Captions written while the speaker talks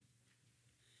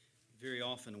Very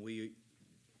often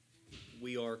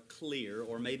we are clear,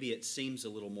 or maybe it seems a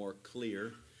little more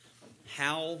clear,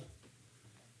 how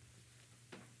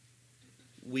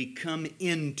we come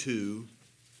into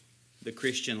the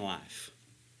Christian life.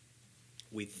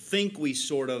 We think we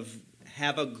sort of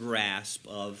have a grasp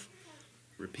of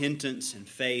repentance and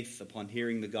faith upon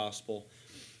hearing the gospel,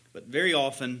 but very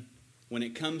often when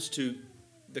it comes to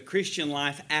the Christian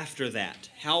life after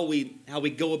that, how we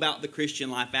go about the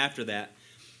Christian life after that,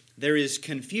 there is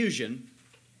confusion,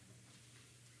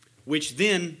 which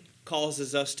then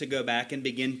causes us to go back and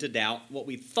begin to doubt what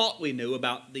we thought we knew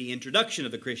about the introduction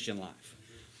of the Christian life.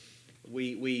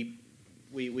 We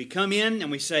come in and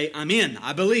we say, I'm in,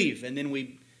 I believe, and then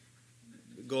we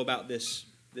go about this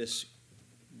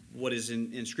what is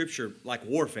in Scripture like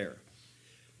warfare,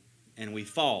 and we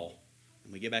fall.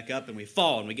 And we get back up and we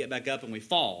fall, and we get back up and we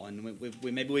fall, and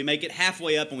maybe we make it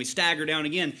halfway up and we stagger down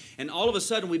again, and all of a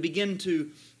sudden we begin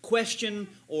to question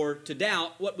or to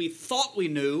doubt what we thought we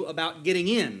knew about getting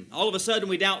in. All of a sudden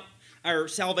we doubt our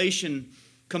salvation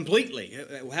completely.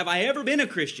 Have I ever been a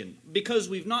Christian? Because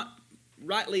we've not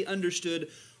rightly understood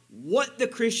what the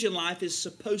Christian life is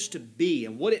supposed to be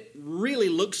and what it really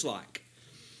looks like.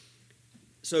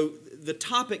 So the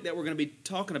topic that we're going to be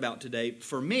talking about today,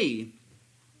 for me,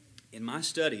 in my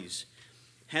studies,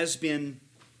 has been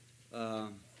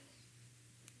one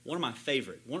of my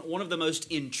favorite, one of the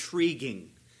most intriguing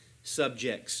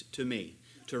subjects to me.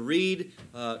 To read,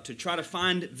 to try to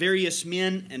find various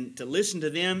men and to listen to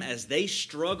them as they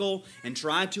struggle and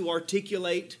try to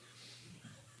articulate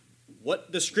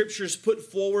what the Scriptures put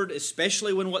forward,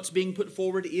 especially when what's being put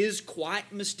forward is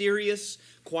quite mysterious,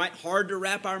 quite hard to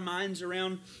wrap our minds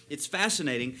around. It's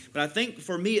fascinating, but I think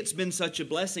for me it's been such a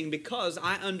blessing because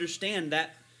I understand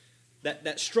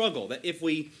that struggle, that if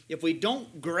we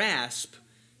don't grasp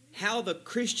how the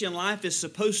Christian life is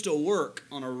supposed to work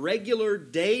on a regular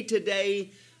day-to-day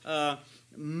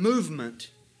movement,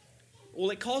 well,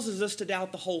 it causes us to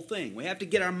doubt the whole thing. We have to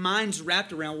get our minds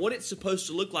wrapped around what it's supposed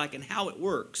to look like and how it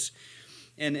works.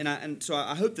 And so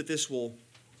I hope that this will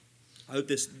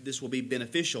be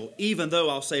beneficial, even though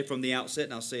I'll say from the outset,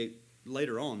 and I'll say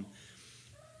later on,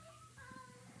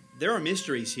 there are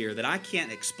mysteries here that I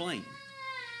can't explain.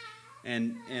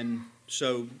 And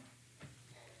so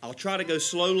I'll try to go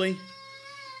slowly,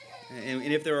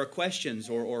 and if there are questions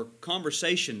or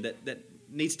conversation that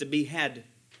needs to be had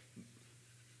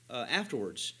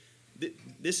afterwards,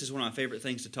 this is one of my favorite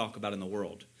things to talk about in the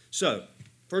world. So,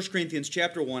 1 Corinthians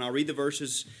chapter 1, I'll read the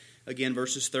verses again,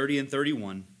 verses 30 and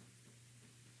 31.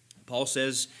 Paul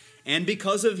says, "And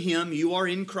because of him you are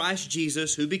in Christ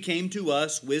Jesus, who became to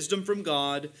us wisdom from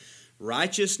God,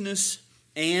 righteousness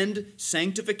and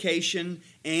sanctification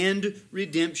and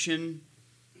redemption,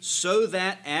 so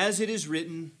that, as it is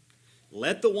written,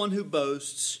 let the one who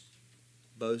boasts,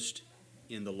 boast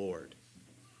in the Lord."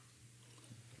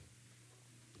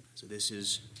 So this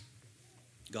is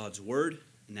God's Word,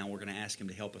 and now we're going to ask Him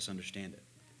to help us understand it.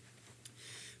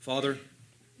 Father,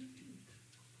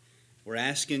 we're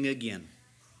asking again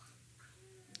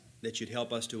that You'd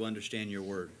help us to understand Your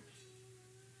Word.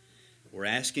 We're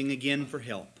asking again for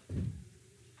help.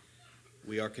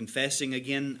 We are confessing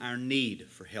again our need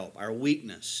for help, our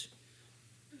weakness.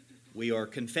 We are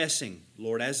confessing,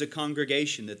 Lord, as a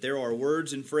congregation, that there are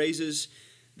words and phrases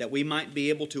that we might be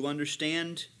able to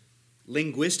understand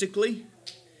linguistically,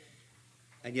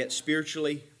 and yet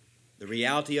spiritually, the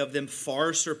reality of them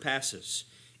far surpasses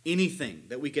anything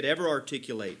that we could ever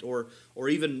articulate or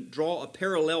even draw a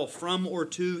parallel from or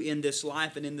to in this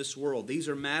life and in this world. These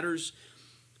are matters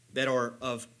that are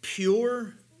of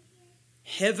pure,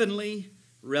 heavenly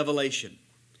revelation.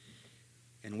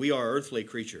 And we are earthly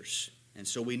creatures, and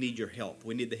so we need Your help.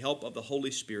 We need the help of the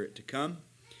Holy Spirit to come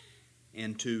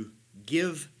and to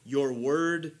give Your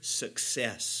Word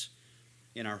success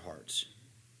in our hearts.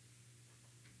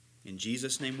 In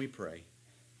Jesus' name we pray.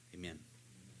 Amen.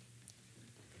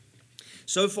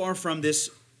 So far from these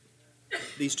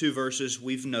two verses,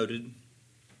 we've noted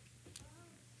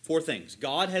four things.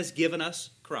 God has given us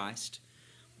Christ,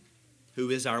 who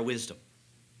is our wisdom.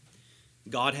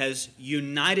 God has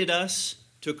united us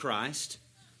to Christ.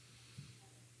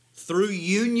 Through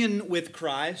union with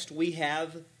Christ, we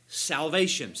have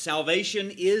salvation.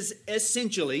 Salvation is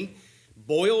essentially,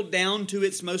 boiled down to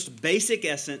its most basic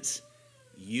essence,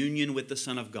 union with the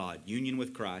Son of God, union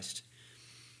with Christ.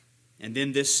 And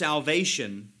then this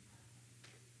salvation,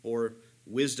 or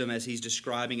wisdom as he's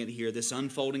describing it here, this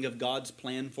unfolding of God's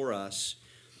plan for us,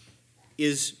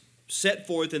 is set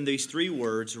forth in these three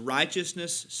words: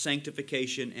 righteousness,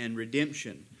 sanctification, and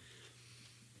redemption.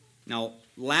 Now,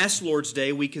 last Lord's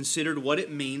Day, we considered what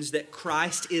it means that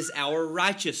Christ is our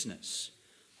righteousness.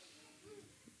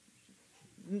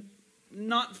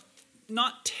 Not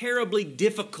terribly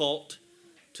difficult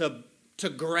to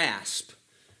grasp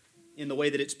in the way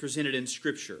that it's presented in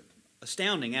Scripture.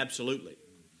 Astounding, absolutely.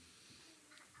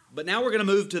 But now we're going to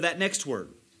move to that next word,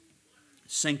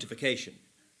 sanctification.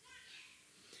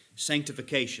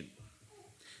 Sanctification.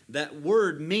 That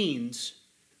word means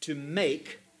to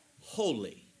make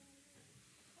holy,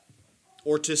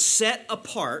 or to set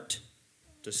apart,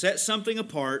 to set something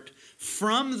apart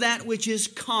from that which is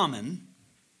common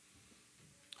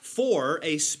for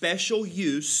a special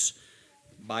use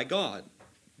by God.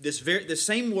 The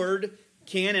same word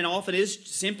can and often is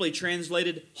simply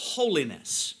translated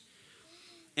holiness.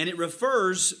 And it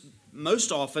refers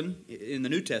most often in the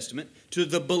New Testament to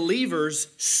the believer's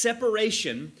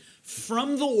separation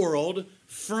from the world,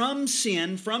 from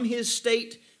sin, from his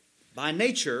state by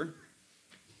nature,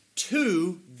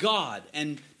 to God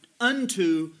and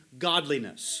unto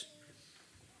godliness.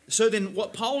 So then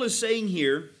what Paul is saying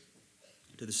here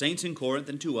to the saints in Corinth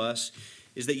and to us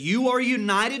is that you are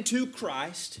united to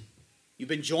Christ. You've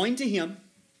been joined to Him,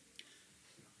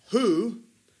 who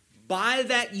by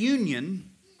that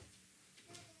union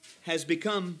has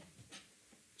become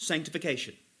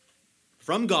sanctification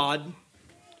from God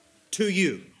to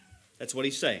you. That's what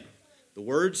he's saying. The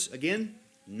words, again,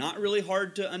 not really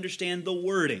hard to understand the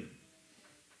wording.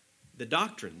 The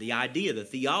doctrine, the idea, the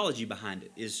theology behind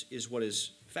it is what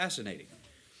is fascinating.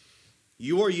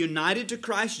 You are united to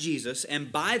Christ Jesus,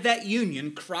 and by that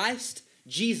union, Christ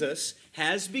Jesus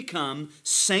has become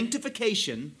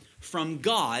sanctification from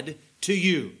God to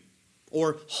you,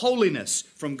 or holiness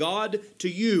from God to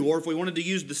you, or if we wanted to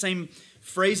use the same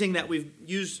phrasing that we've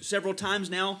used several times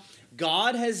now,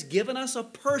 God has given us a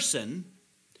person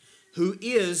who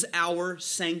is our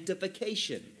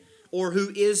sanctification, or who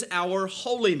is our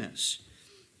holiness.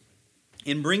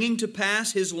 In bringing to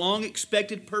pass His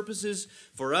long-expected purposes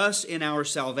for us in our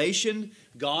salvation,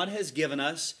 God has given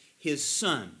us His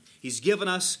Son. He's given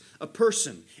us a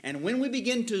person. And when we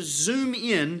begin to zoom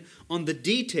in on the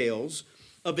details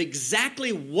of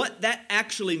exactly what that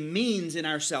actually means in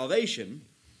our salvation,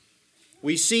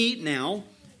 we see now,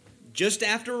 just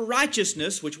after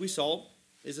righteousness, which we saw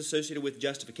is associated with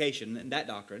justification and that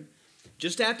doctrine,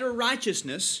 just after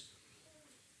righteousness,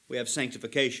 we have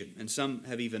sanctification. And some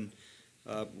have even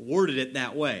worded it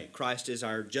that way. Christ is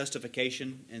our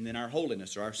justification and then our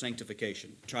holiness, or our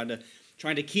sanctification. Trying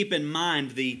to keep in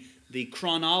mind the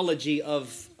chronology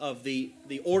of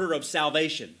the order of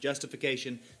salvation: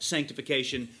 justification,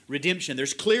 sanctification, redemption.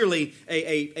 There's clearly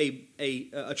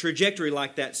a trajectory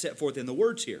like that set forth in the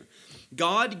words here.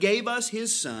 God gave us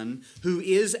His Son, who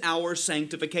is our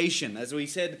sanctification. As we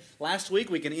said last week,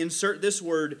 we can insert this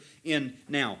word in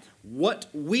now. What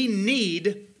we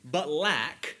need but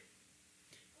lack,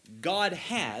 God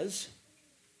has,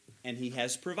 and He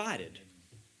has provided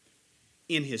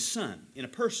in His Son, in a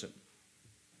person.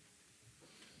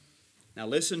 Now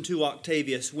listen to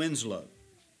Octavius Winslow.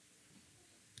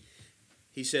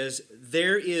 He says,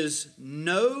 there is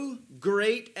no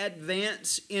great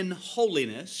advance in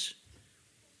holiness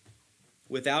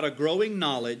without a growing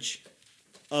knowledge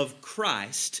of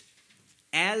Christ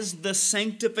as the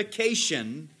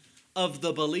sanctification of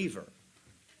the believer.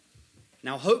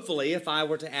 Now, hopefully, if I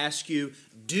were to ask you,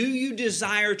 do you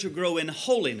desire to grow in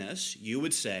holiness? You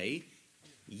would say,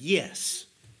 yes.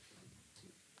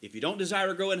 If you don't desire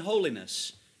to grow in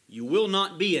holiness, you will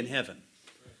not be in heaven.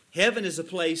 Heaven is a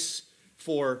place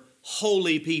for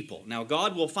holy people. Now,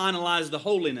 God will finalize the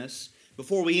holiness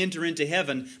before we enter into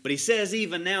heaven, but He says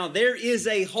even now there is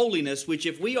a holiness which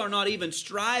if we are not even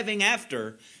striving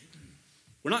after,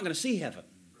 we're not going to see heaven.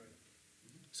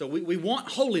 So we want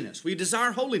holiness. We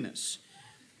desire holiness.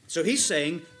 So He's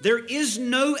saying there is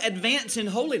no advance in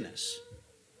holiness.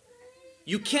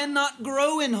 You cannot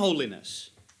grow in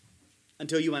holiness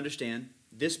until you understand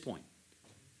this point: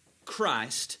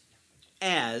 Christ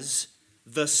as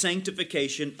the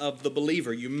sanctification of the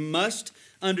believer. You must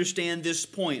understand this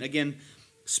point. Again,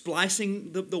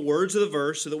 splicing the words of the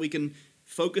verse so that we can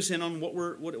focus in on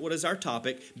what is our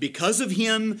topic. Because of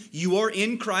Him, you are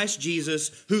in Christ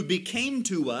Jesus, who became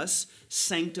to us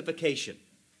sanctification.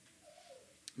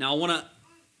 Now, I want to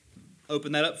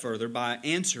open that up further by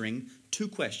answering two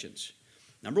questions.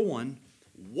 Number one,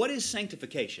 what is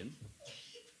sanctification?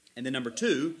 And then number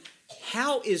two,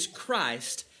 how is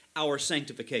Christ our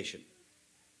sanctification?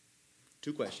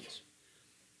 Two questions.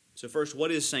 So first, what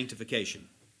is sanctification?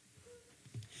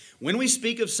 When we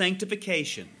speak of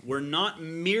sanctification, we're not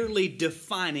merely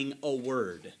defining a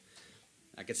word.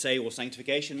 I could say, well,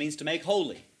 sanctification means to make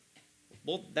holy.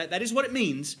 Well, that is what it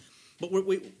means, but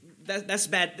that's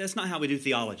bad. That's not how we do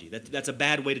theology. That's a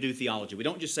bad way to do theology. We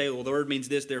don't just say, well, the word means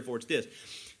this, therefore it's this.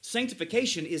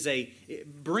 Sanctification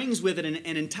it brings with it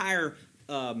an entire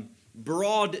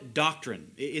broad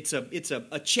doctrine. It's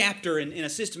a chapter in a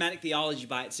systematic theology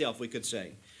by itself, we could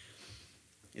say.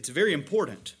 It's very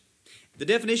important. The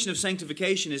definition of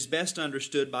sanctification is best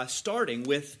understood by starting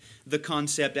with the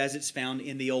concept as it's found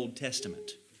in the Old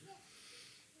Testament.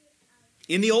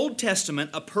 In the Old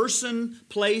Testament, a person,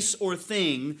 place, or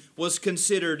thing was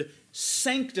considered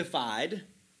sanctified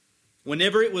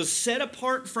whenever it was set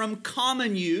apart from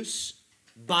common use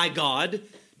by God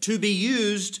to be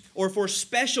used or for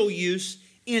special use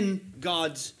in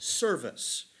God's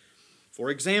service. For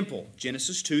example,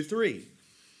 Genesis 2:3.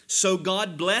 So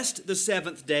God blessed the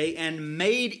seventh day and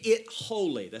made it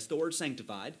holy. That's the word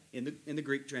sanctified in the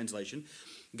Greek translation.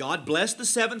 God blessed the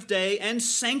seventh day and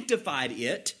sanctified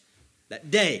it, that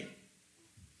day.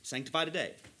 Sanctified a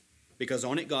day. Because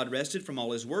on it God rested from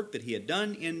all his work that he had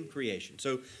done in creation.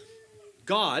 So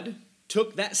God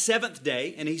took that seventh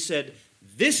day and he said,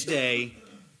 this day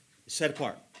is set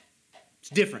apart. It's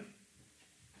different.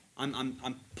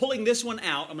 I'm pulling this one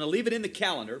out. I'm going to leave it in the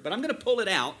calendar, but I'm going to pull it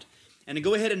out and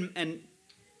go ahead and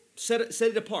set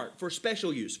it apart for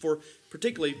special use,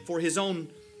 particularly for his own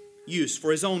use,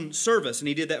 for his own service. And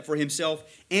he did that for himself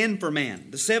and for man.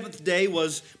 The seventh day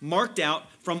was marked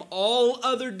out from all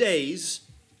other days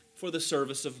for the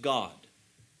service of God.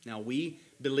 Now we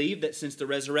believe that since the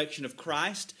resurrection of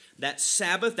Christ, that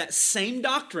Sabbath, that same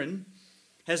doctrine,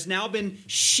 has now been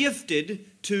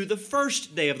shifted to the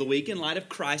first day of the week in light of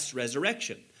Christ's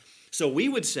resurrection. So we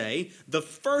would say the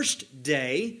first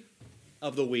day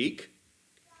of the week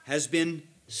has been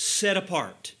set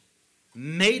apart,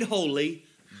 made holy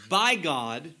by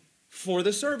God for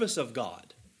the service of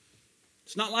God.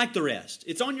 It's not like the rest.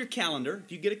 It's on your calendar.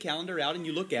 If you get a calendar out and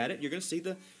you look at it, you're going to see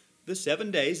the 7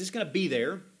 days. It's going to be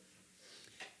there.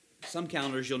 Some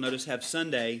calendars you'll notice have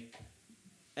Sunday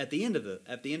at the end of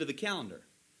the calendar.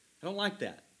 I don't like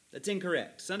that. That's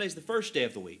incorrect. Sunday's the first day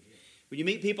of the week. When you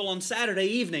meet people on Saturday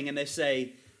evening and they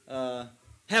say,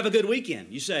 have a good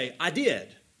weekend, you say, I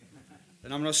did.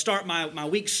 And I'm going to start my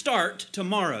week start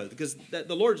tomorrow because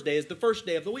the Lord's Day is the first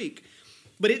day of the week.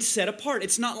 But it's set apart.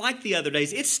 It's not like the other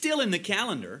days. It's still in the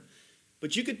calendar.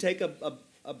 But you could take a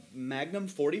Magnum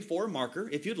 44 marker,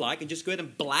 if you'd like, and just go ahead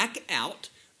and black out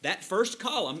that first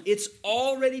column. It's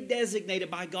already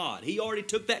designated by God. He already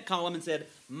took that column and said,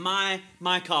 my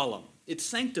column. It's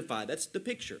sanctified. That's the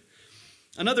picture.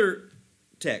 Another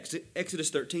text,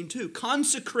 Exodus 13:2.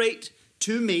 Consecrate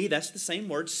to me, that's the same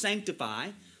word, sanctify,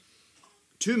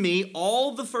 to me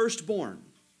all the firstborn.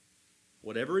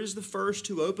 Whatever is the first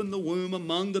who opened the womb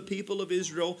among the people of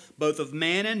Israel, both of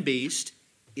man and beast,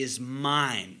 is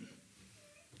mine.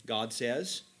 God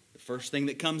says, the first thing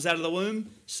that comes out of the womb,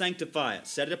 sanctify it.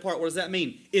 Set it apart. What does that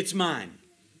mean? It's mine.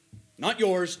 Not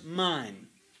yours, mine.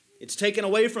 It's taken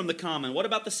away from the common. What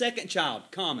about the second child?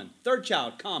 Common. Third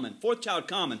child? Common. Fourth child?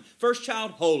 Common. First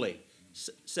child? Holy.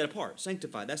 Set apart.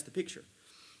 Sanctified. That's the picture.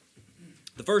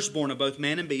 The firstborn of both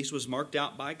man and beast was marked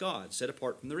out by God, set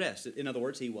apart from the rest. In other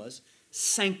words, he was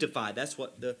sanctified. That's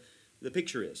what the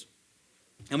picture is.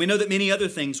 And we know that many other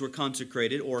things were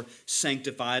consecrated or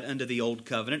sanctified under the Old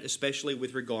Covenant, especially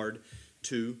with regard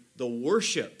to the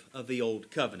worship of the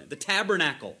Old Covenant. The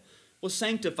tabernacle was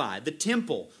sanctified. The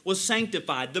temple was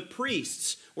sanctified. The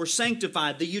priests were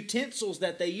sanctified. The utensils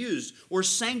that they used were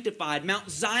sanctified. Mount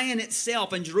Zion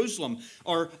itself and Jerusalem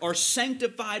are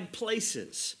sanctified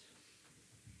places,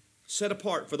 set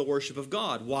apart for the worship of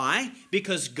God. Why?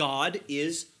 Because God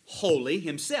is holy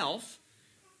himself.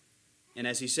 And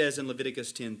as he says in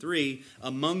Leviticus 10:3,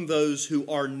 among those who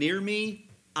are near me,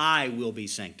 I will be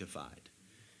sanctified.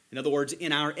 In other words,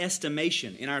 in our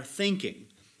estimation, in our thinking,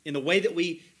 in the way that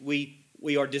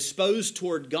we are disposed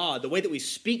toward God, the way that we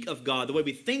speak of God, the way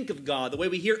we think of God, the way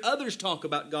we hear others talk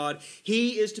about God,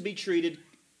 he is to be treated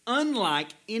unlike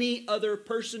any other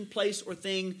person, place, or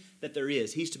thing that there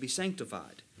is. He's to be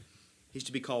sanctified. He's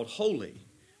to be called holy,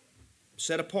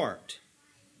 set apart.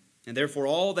 And therefore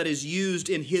all that is used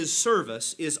in his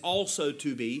service is also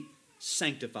to be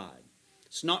sanctified.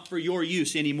 It's not for your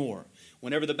use anymore.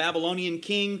 Whenever the Babylonian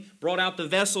king brought out the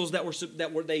vessels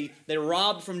they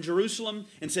robbed from Jerusalem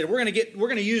and said, we're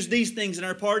going to use these things in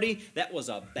our party, that was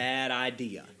a bad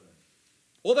idea.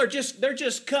 Well, they're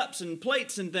just cups and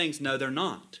plates and things. No, they're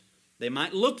not. They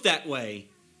might look that way,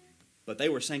 but they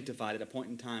were sanctified at a point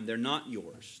in time. They're not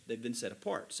yours. They've been set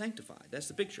apart, sanctified. That's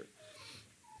the picture.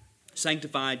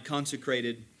 Sanctified,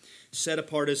 consecrated, set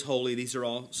apart as holy. These are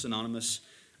all synonymous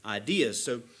ideas.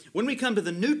 So when we come to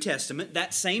the New Testament,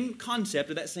 that same concept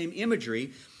or that same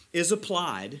imagery is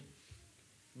applied,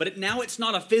 but now it's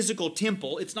not a physical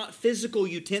temple. It's not physical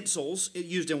utensils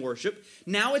used in worship.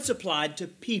 Now it's applied to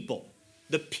people.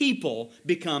 The people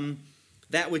become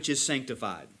that which is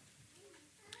sanctified.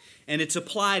 And it's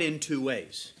applied in two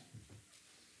ways.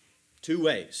 Two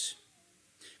ways.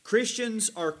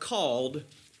 Christians are called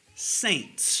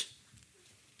saints.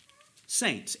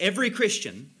 Saints. Every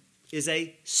Christian is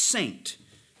a saint.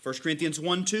 1 Corinthians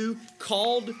 1:2,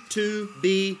 called to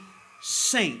be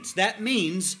saints. That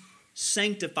means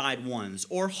sanctified ones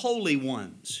or holy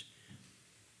ones.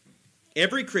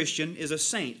 Every Christian is a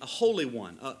saint, a holy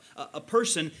one, a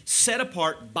person set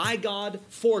apart by God,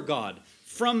 for God,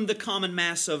 from the common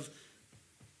mass of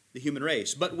the human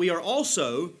race. But we are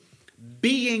also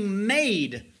being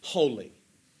made holy,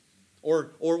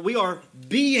 or we are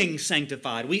being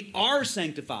sanctified. We are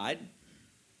sanctified,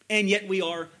 and yet we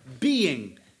are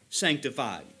being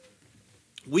sanctified.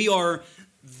 We are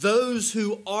those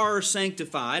who are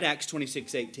sanctified, Acts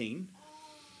 26:18,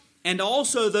 and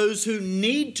also those who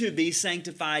need to be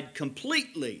sanctified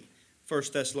completely,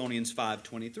 1 Thessalonians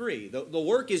 5:23. The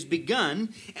work is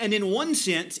begun, and in one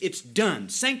sense, it's done.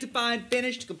 Sanctified,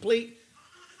 finished, complete,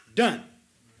 done.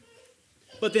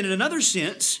 But then in another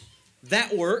sense,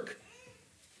 that work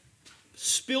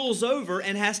spills over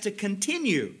and has to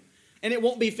continue. And it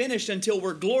won't be finished until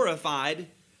we're glorified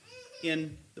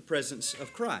in the presence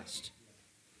of Christ.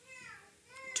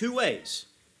 Two ways.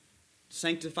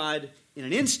 Sanctified in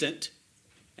an instant,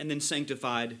 and then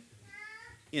sanctified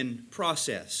in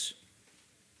process.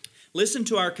 Listen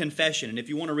to our confession, and if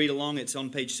you want to read along, it's on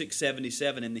page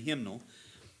 677 in the hymnal.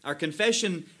 Our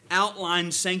confession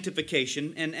outlines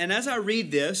sanctification, and as I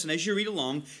read this, and as you read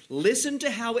along, listen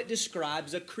to how it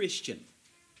describes a Christian.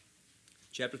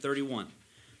 Chapter 31.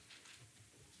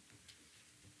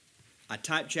 I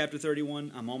typed chapter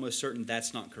 31. I'm almost certain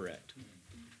that's not correct,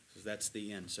 because that's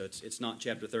the end, so it's not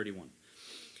chapter 31.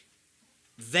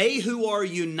 They who are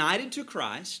united to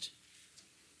Christ,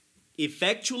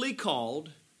 effectually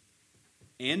called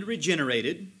and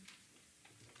regenerated,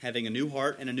 having a new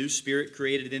heart and a new spirit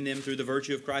created in them through the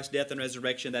virtue of Christ's death and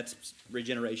resurrection, that's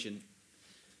regeneration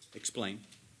explained,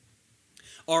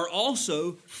 are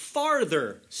also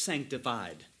farther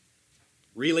sanctified,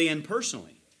 really and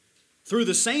personally, through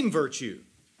the same virtue,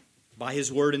 by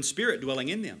His Word and Spirit dwelling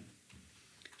in them.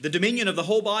 The dominion of the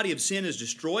whole body of sin is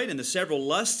destroyed, and the several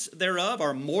lusts thereof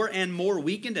are more and more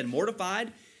weakened and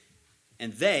mortified,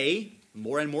 and they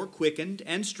more and more quickened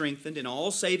and strengthened in all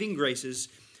saving graces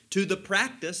to the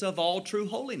practice of all true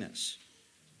holiness,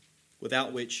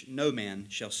 without which no man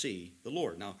shall see the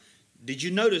Lord. Now, did you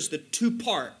notice the two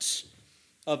parts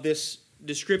of this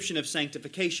description of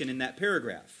sanctification in that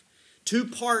paragraph? Two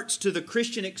parts to the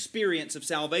Christian experience of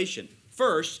salvation.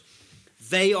 First,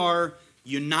 they are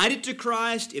united to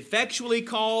Christ, effectually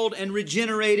called and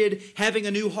regenerated, having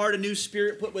a new heart, a new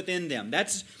spirit put within them.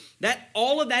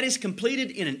 All of that is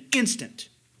completed in an instant,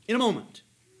 in a moment.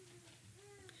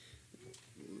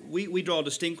 We draw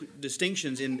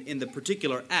distinctions in the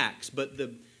particular acts, but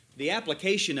the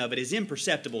application of it is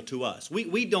imperceptible to us.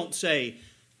 We don't say,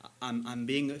 I'm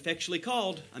being effectually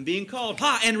called, I'm being called,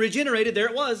 and regenerated, there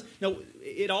it was. No,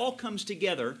 it all comes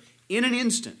together in an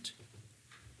instant.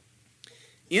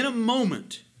 In a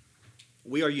moment,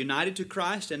 we are united to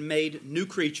Christ and made new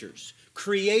creatures,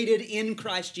 created in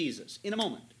Christ Jesus. In a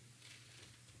moment.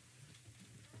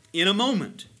 In a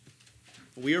moment,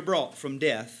 we are brought from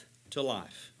death to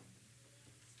life.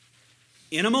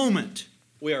 In a moment,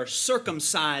 we are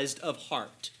circumcised of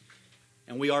heart,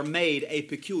 and we are made a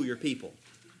peculiar people.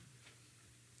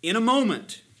 In a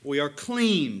moment, we are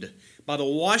cleaned by the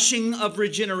washing of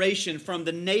regeneration from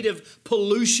the native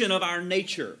pollution of our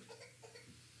nature.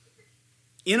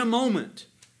 In a moment,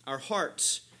 our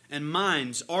hearts and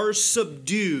minds are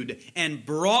subdued and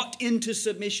brought into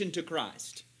submission to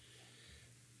Christ.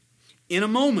 In a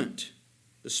moment,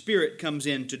 the Spirit comes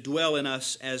in to dwell in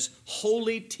us as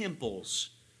holy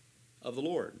temples of the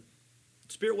Lord.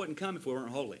 The Spirit wouldn't come if we weren't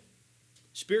holy.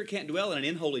 The Spirit can't dwell in an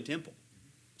unholy temple.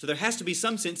 So there has to be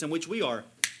some sense in which we are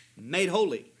made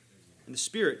holy, and the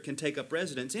Spirit can take up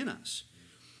residence in us.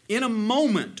 In a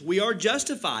moment, we are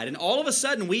justified, and all of a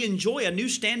sudden we enjoy a new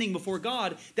standing before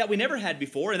God that we never had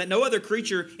before, and that no other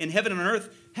creature in heaven and on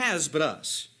earth has but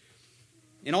us.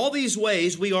 In all these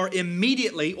ways, we are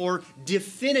immediately or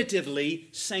definitively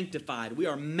sanctified. We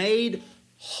are made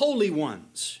holy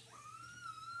ones.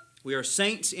 We are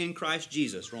saints in Christ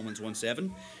Jesus, Romans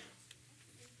 1:7.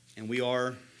 And we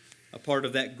are a part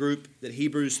of that group that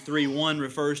Hebrews 3:1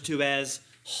 refers to as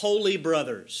holy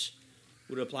brothers.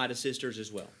 Would apply to sisters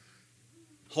as well.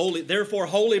 Holy, therefore,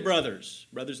 holy brothers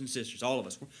and sisters, all of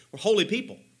us, we're holy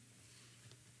people.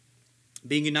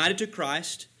 Being united to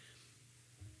Christ,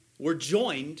 we're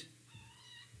joined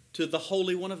to the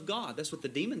Holy One of God. That's what the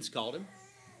demons called him,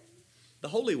 the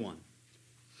Holy One.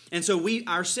 And so we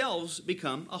ourselves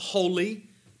become a holy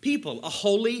people, a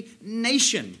holy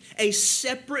nation, a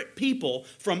separate people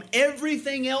from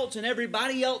everything else and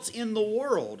everybody else in the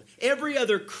world, every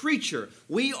other creature.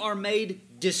 We are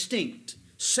made distinct,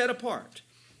 set apart.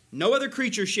 No other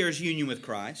creature shares union with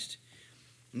Christ.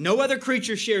 No other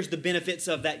creature shares the benefits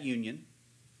of that union.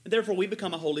 And therefore, we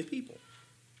become a holy people.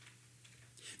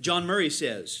 John Murray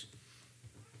says,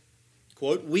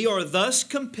 quote, "We are thus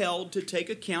compelled to take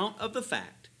account of the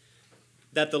fact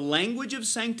that the language of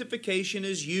sanctification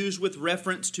is used with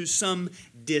reference to some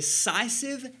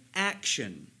decisive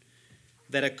action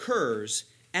that occurs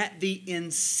at the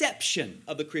inception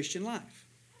of the Christian life,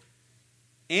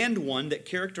 and one that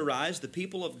characterized the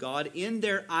people of God in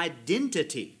their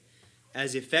identity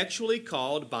as effectually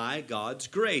called by God's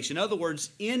grace." In other words,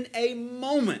 in a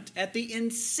moment, at the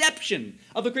inception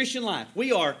of the Christian life,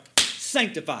 we are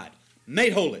sanctified,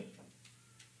 made holy.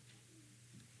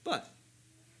 But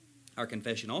our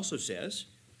confession also says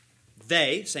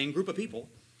they, same group of people,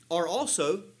 are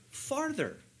also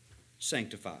farther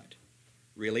sanctified,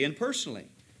 really and personally,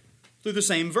 through the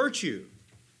same virtue.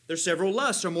 Their several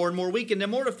lusts are more and more weakened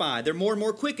and mortified. They're more and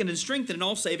more quickened and strengthened in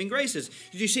all saving graces.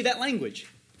 Did you see that language?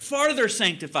 Farther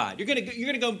sanctified. You're going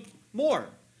to go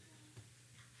more.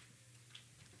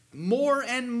 More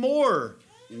and more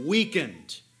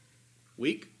weakened.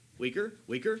 Weaker,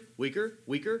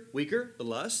 the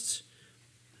lusts.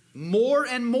 More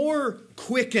and more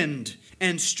quickened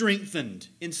and strengthened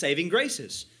in saving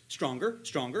graces. Stronger.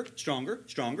 It's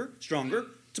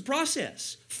a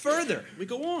process. Further, we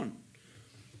go on.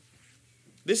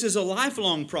 This is a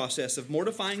lifelong process of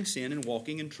mortifying sin and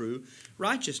walking in true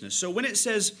righteousness. So when it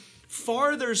says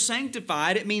farther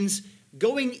sanctified, it means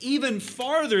going even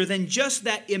farther than just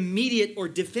that immediate or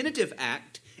definitive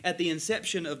act at the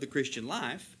inception of the Christian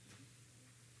life.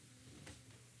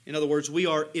 In other words, we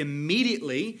are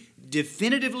immediately,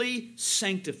 definitively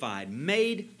sanctified,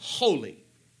 made holy.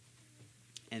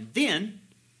 And then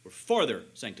we're farther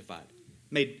sanctified,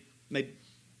 made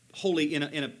holy in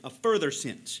a further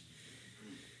sense.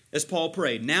 As Paul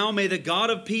prayed, "Now may the God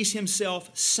of peace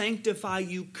himself sanctify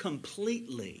you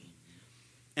completely,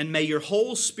 and may your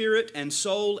whole spirit and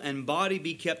soul and body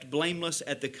be kept blameless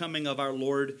at the coming of our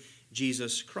Lord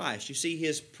Jesus Christ." You see,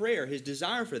 his prayer, his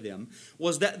desire for them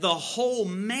was that the whole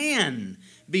man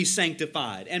be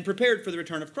sanctified and prepared for the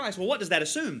return of Christ. Well, what does that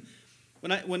assume?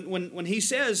 When he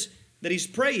says that he's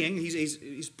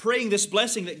praying this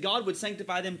blessing that God would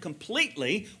sanctify them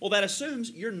completely, well, that assumes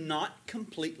you're not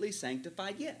completely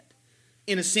sanctified yet.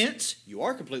 In a sense, you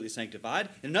are completely sanctified.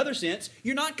 In another sense,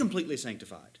 you're not completely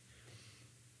sanctified.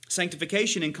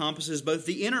 Sanctification encompasses both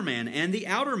the inner man and the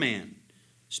outer man,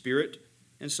 spirit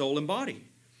and soul and body.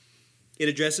 It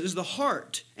addresses the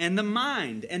heart and the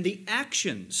mind and the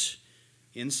actions,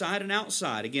 inside and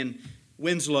outside. Again,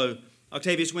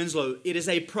 Octavius Winslow, it is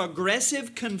a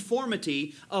progressive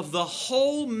conformity of the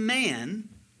whole man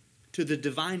to the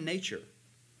divine nature.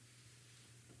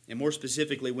 And more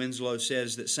specifically, Winslow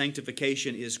says that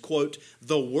sanctification is, quote,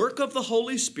 "the work of the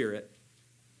Holy Spirit,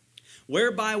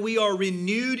 whereby we are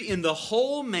renewed in the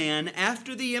whole man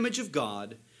after the image of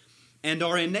God, and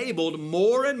are enabled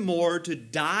more and more to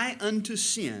die unto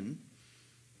sin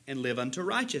and live unto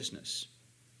righteousness."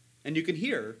 And you can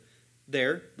hear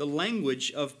there the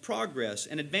language of progress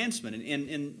and advancement.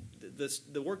 And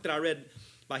the work that I read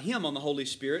by him on the Holy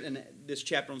Spirit and this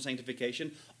chapter on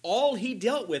sanctification, all he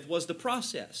dealt with was the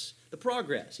process, the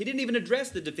progress. He didn't even address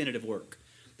the definitive work,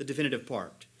 the definitive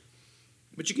part.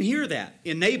 But you can hear that.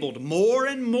 Enabled more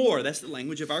and more. That's the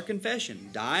language of our confession.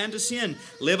 Die unto sin,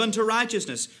 live unto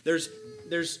righteousness. There's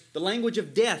the language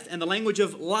of death and the language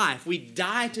of life. We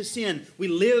die to sin. We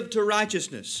live to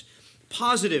righteousness.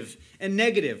 Positive and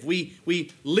negative. We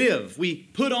live. We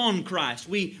put on Christ.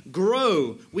 We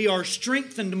grow. We are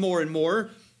strengthened more and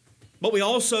more. But we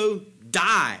also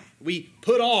die. We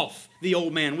put off the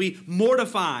old man. We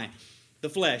mortify the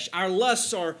flesh. Our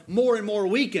lusts are more and more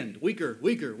weakened. Weaker.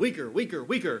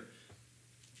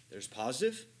 There's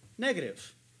positive,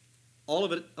 negative. All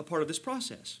of it a part of this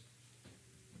process.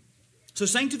 So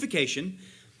sanctification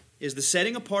is the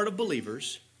setting apart of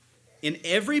believers in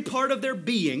every part of their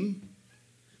being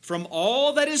from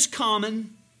all that is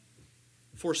common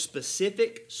for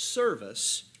specific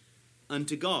service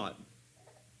unto God.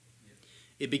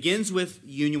 It begins with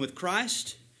union with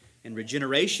Christ and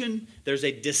regeneration. There's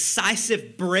a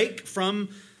decisive break from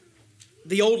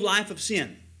the old life of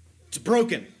sin. It's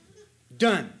broken.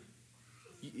 Done.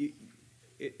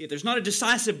 If there's not a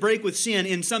decisive break with sin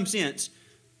in some sense,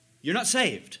 you're not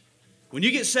saved. When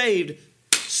you get saved,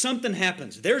 something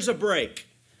happens. There's a break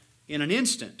in an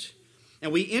instant.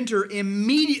 And we enter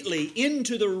immediately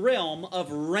into the realm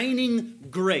of reigning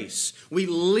grace. We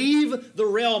leave the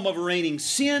realm of reigning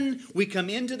sin. We come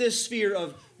into this sphere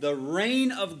of the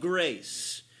reign of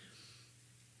grace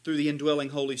through the indwelling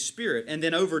Holy Spirit. And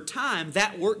then over time,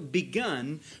 that work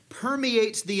begun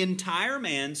permeates the entire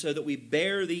man so that we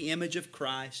bear the image of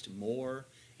Christ more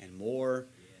and more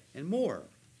and more.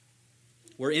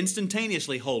 We're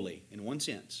instantaneously holy in one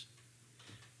sense.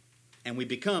 And we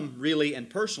become really and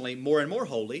personally more and more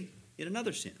holy in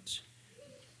another sense.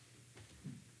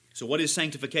 So what is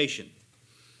sanctification?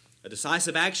 A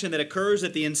decisive action that occurs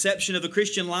at the inception of the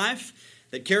Christian life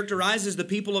that characterizes the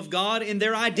people of God in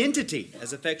their identity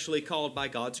as effectually called by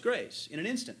God's grace. In an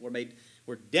instant,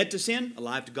 we're dead to sin,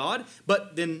 alive to God,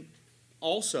 but then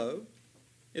also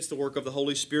it's the work of the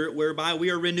Holy Spirit whereby we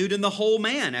are renewed in the whole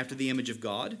man after the image of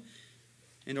God,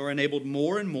 and are enabled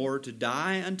more and more to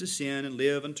die unto sin and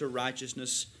live unto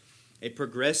righteousness, a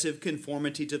progressive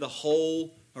conformity to the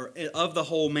whole, or of the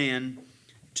whole man,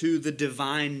 to the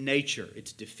divine nature.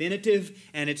 It's definitive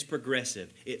and it's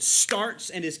progressive. It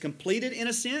starts and is completed in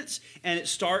a sense, and it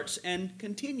starts and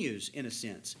continues in a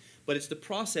sense. But it's the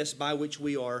process by which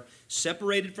we are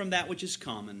separated from that which is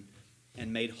common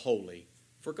and made holy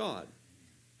for God.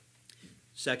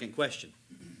 Second question.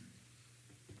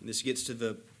 And this gets to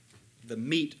the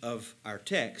meat of our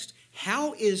text.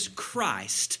 How is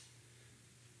Christ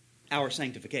our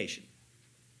sanctification?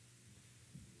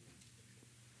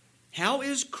 How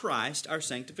is Christ our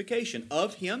sanctification?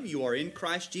 Of Him you are in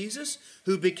Christ Jesus,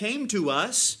 who became to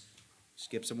us,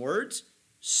 skip some words,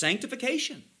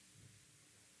 sanctification.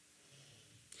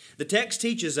 The text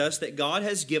teaches us that God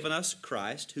has given us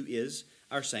Christ, who is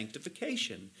our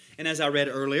sanctification. And as I read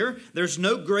earlier, there's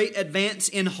no great advance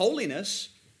in holiness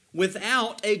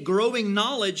without a growing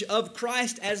knowledge of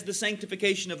Christ as the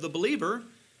sanctification of the believer.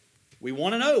 We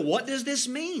want to know, what does this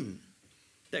mean,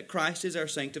 that Christ is our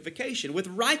sanctification? With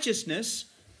righteousness,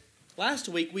 last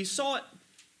week we saw it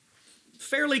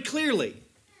fairly clearly.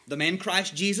 The man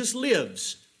Christ Jesus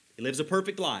lives. He lives a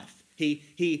perfect life.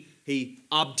 He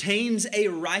obtains a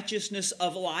righteousness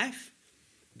of life.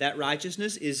 That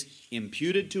righteousness is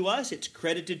imputed to us. It's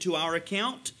credited to our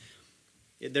account.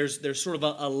 There's sort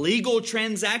of a legal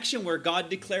transaction where God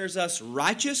declares us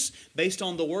righteous based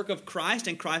on the work of Christ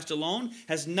and Christ alone.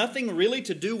 Has nothing really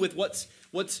to do with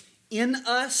what's in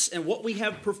us and what we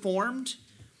have performed.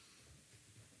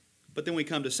 But then we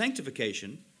come to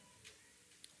sanctification.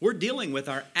 We're dealing with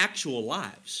our actual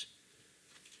lives.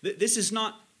 This is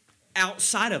not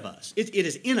outside of us. It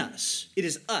is in us. It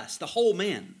is us, the whole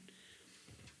man.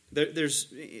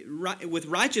 With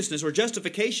righteousness or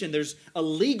justification, there's a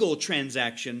legal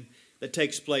transaction that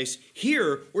takes place.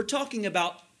 Here, we're talking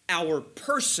about our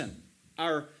person,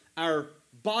 our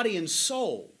body and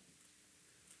soul.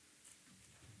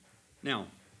 Now,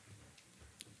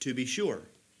 to be sure,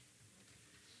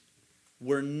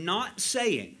 we're not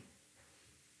saying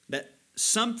that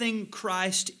something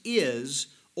Christ is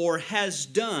or has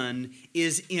done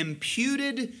is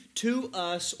imputed to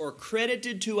us or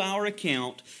credited to our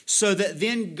account so that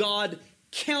then God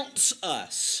counts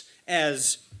us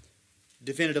as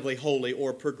definitively holy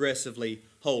or progressively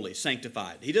holy,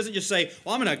 sanctified. He doesn't just say,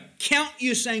 well, I'm going to count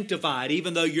you sanctified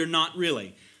even though you're not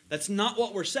really. That's not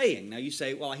what we're saying. Now you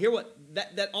say, well, I hear what,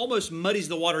 that almost muddies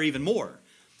the water even more.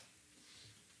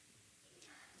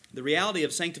 The reality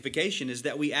of sanctification is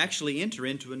that we actually enter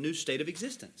into a new state of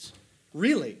existence.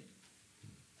 Really.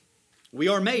 We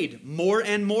are made more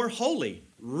and more holy,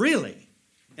 really,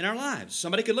 in our lives.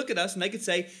 Somebody could look at us and they could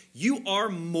say, you are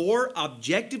more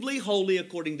objectively holy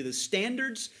according to the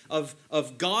standards of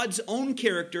God's own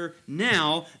character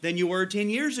now than you were 10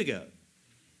 years ago.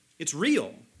 It's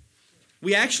real.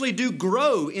 We actually do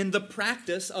grow in the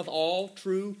practice of all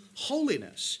true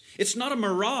holiness. It's not a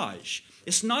mirage.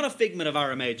 It's not a figment of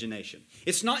our imagination.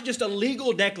 It's not just a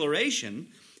legal declaration.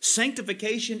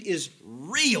 Sanctification is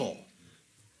real.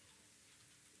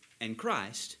 And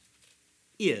Christ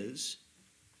is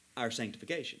our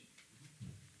sanctification.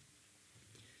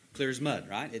 Clear as mud,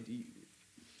 right?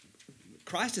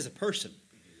 Christ is a person.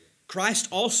 Christ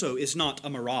also is not a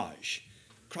mirage.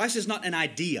 Christ is not an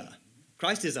idea.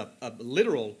 Christ is a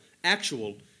literal,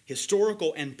 actual,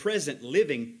 historical, and present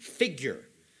living figure.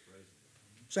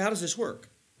 So how does this work?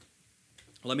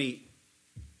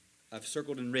 I've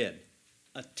circled in red,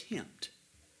 attempt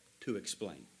to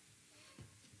explain.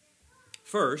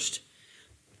 First,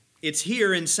 it's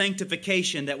here in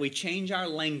sanctification that we change our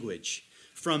language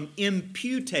from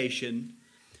imputation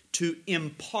to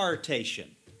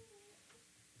impartation.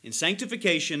 In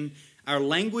sanctification, our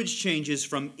language changes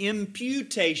from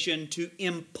imputation to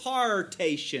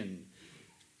impartation.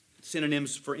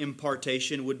 Synonyms for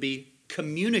impartation would be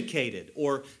communicated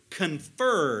or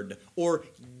conferred or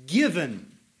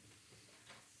given.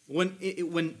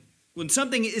 When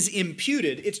something is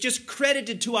imputed, it's just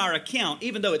credited to our account,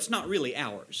 even though it's not really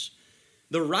ours.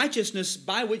 The righteousness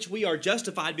by which we are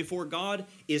justified before God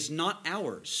is not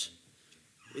ours.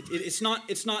 It's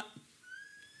not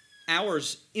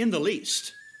ours in the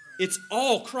least. It's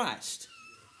all Christ.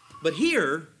 But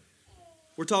here,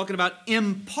 we're talking about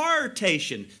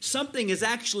impartation. Something is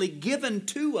actually given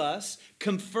to us,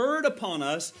 conferred upon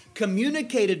us,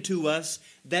 communicated to us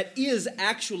that is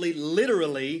actually,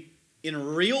 literally,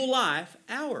 in real life,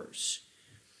 ours.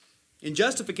 In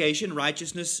justification,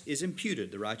 righteousness is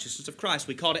imputed, the righteousness of Christ.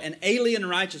 We call it an alien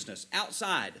righteousness,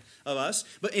 outside of us.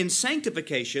 But in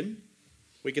sanctification,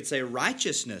 we could say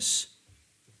righteousness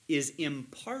is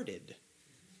imparted.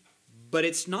 But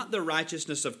it's not the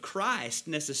righteousness of Christ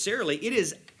necessarily. It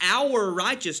is our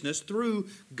righteousness through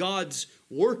God's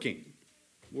working.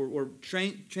 We're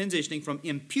transitioning from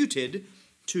imputed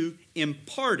to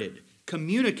imparted,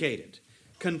 communicated,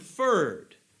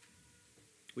 conferred.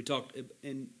 We talked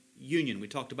in union, we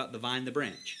talked about the vine, the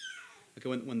branch. Okay,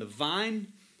 when the vine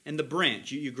and the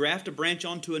branch, you graft a branch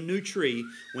onto a new tree,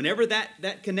 whenever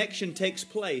that connection takes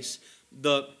place,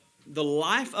 the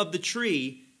life of the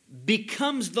tree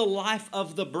becomes the life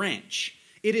of the branch.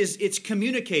 It's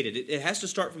communicated. It has to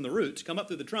start from the roots, come up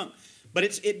through the trunk, but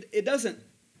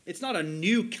it's not a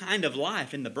new kind of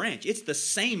life in the branch. It's the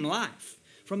same life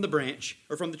from the branch,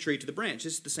 or from the tree to the branch.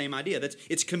 It's the same idea.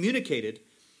 It's communicated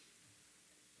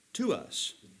to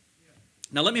us.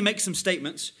 Now let me make some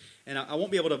statements, and I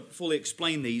won't be able to fully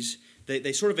explain these.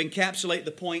 They sort of encapsulate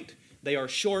the point. They are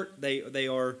short. They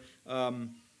are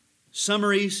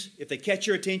summaries. If they catch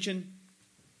your attention,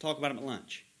 talk about them at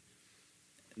lunch.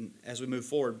 And as we move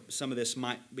forward, some of this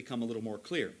might become a little more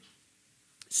clear.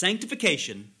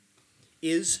 Sanctification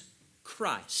is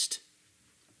Christ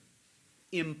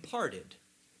imparted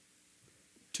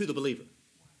to the believer.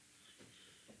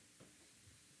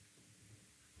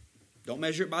 Don't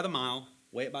measure it by the mile,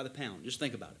 weigh it by the pound. Just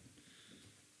think about it.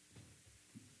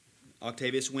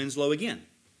 Octavius Winslow again.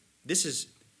 This is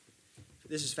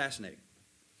fascinating.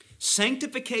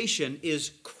 Sanctification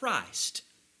is Christ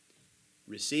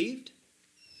received,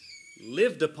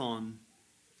 lived upon,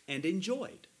 and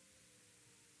enjoyed.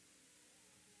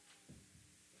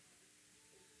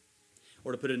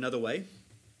 Or to put it another way,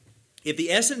 if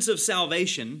the essence of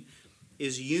salvation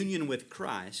is union with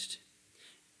Christ,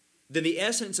 then the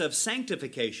essence of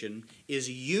sanctification is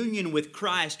union with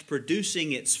Christ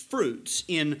producing its fruits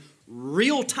in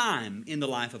real time in the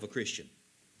life of a Christian.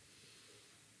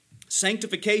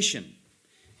 Sanctification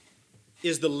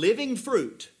is the living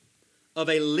fruit of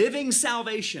a living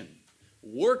salvation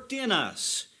worked in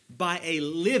us by a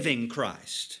living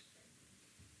Christ.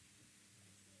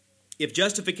 If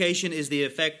justification is the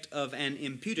effect of an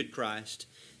imputed Christ,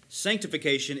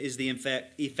 sanctification is the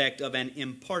effect of an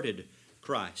imparted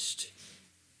Christ.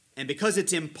 And because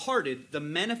it's imparted, the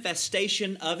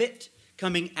manifestation of it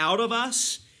coming out of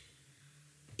us,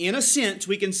 in a sense,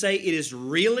 we can say it is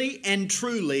really and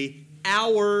truly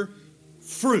our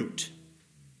fruit.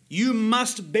 You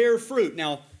must bear fruit.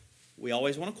 Now, we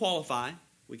always want to qualify.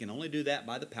 We can only do that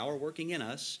by the power working in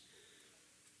us.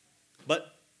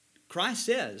 But Christ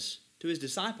says to his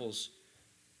disciples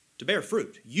to bear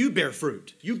fruit. You bear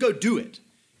fruit. You go do it.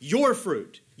 Your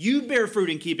fruit. You bear fruit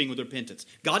in keeping with repentance.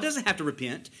 God doesn't have to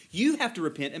repent. You have to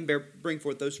repent and bring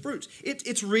forth those fruits.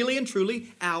 It's really and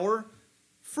truly our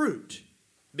fruit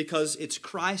because it's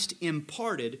Christ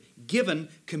imparted, given,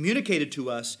 communicated to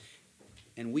us,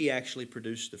 and we actually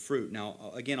produce the fruit.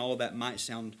 Now, again, all of that might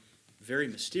sound very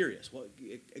mysterious. Well,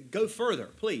 go further,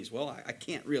 please. Well, I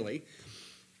can't really.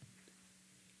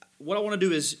 What I want to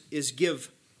do is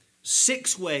give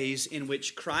 6 ways in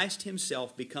which Christ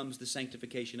himself becomes the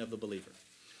sanctification of the believer.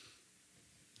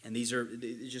 And these are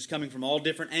just coming from all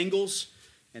different angles,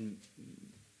 and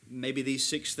maybe these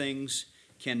 6 things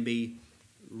can be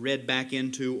read back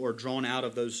into or drawn out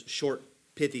of those short,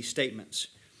 pithy statements.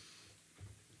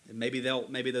 And maybe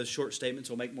those short statements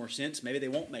will make more sense. Maybe they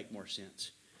won't make more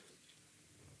sense.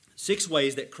 6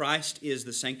 ways that Christ is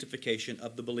the sanctification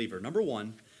of the believer. Number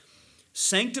 1,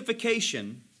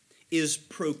 sanctification is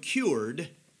procured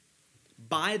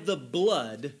by the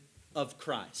blood of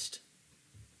Christ.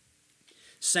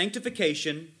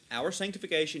 Sanctification, our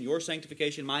sanctification, your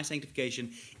sanctification, my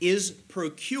sanctification, is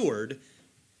procured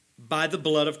by the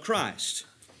blood of Christ.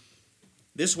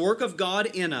 This work of God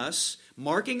in us,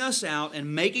 marking us out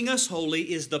and making us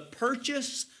holy, is the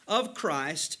purchase of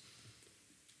Christ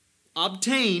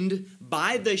obtained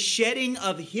by the shedding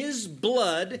of His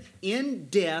blood in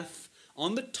death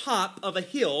on the top of a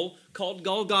hill called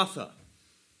Golgotha.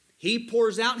 He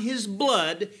pours out His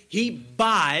blood. He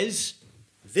buys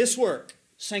this work,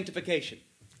 sanctification.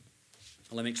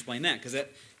 Well, let me explain that, because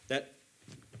that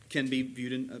can be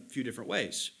viewed in a few different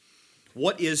ways.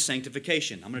 What is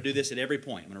sanctification? I'm going to do this at every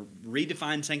point. I'm going to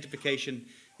redefine sanctification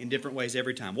in different ways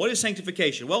every time. What is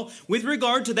sanctification? Well, with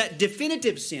regard to that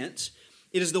definitive sense,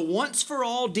 it is the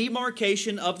once-for-all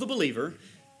demarcation of the believer,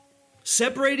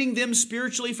 separating them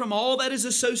spiritually from all that is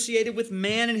associated with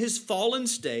man in his fallen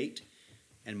state,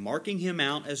 and marking him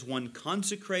out as one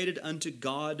consecrated unto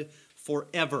God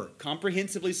forever.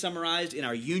 Comprehensively summarized in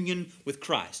our union with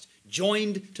Christ.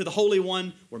 Joined to the Holy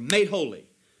One, we're made holy.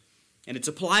 And it's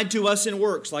applied to us in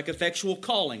works like effectual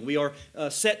calling. We are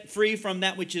set free from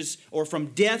that which is, or from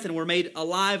death, and we're made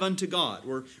alive unto God.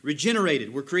 We're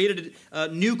regenerated. We're created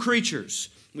new creatures.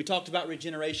 We talked about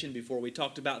regeneration before. We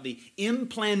talked about the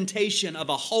implantation of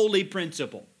a holy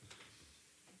principle.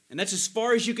 And that's as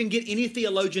far as you can get any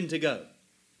theologian to go.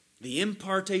 The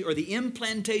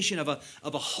implantation of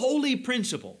a holy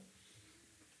principle.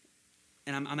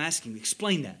 And I'm asking,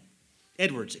 explain that.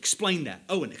 Edwards, explain that.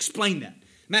 Owen, explain that.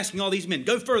 I'm asking all these men,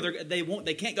 go further.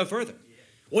 They can't go further.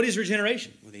 What is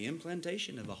regeneration? Well, the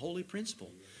implantation of a holy principle.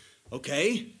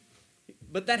 Okay,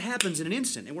 but that happens in an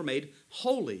instant, and we're made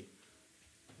holy.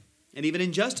 And even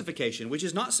in justification, which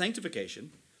is not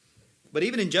sanctification, but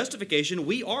even in justification,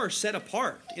 we are set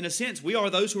apart. In a sense, we are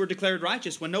those who are declared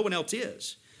righteous when no one else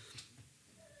is.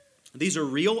 These are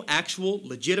real, actual,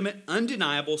 legitimate,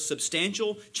 undeniable,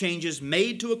 substantial changes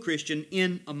made to a Christian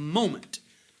in a moment,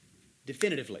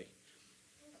 definitively.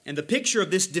 And the picture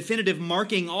of this definitive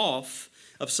marking off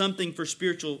of something for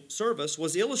spiritual service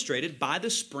was illustrated by the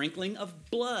sprinkling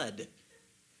of blood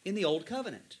in the Old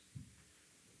Covenant.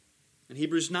 In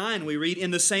Hebrews 9, we read, "In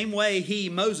the same way he,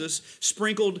 Moses,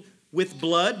 sprinkled with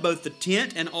blood both the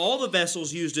tent and all the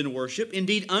vessels used in worship.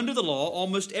 Indeed, under the law,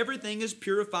 almost everything is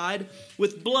purified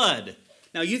with blood."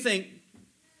 Now, you think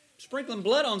sprinkling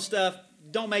blood on stuff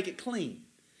don't make it clean.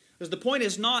 Because the point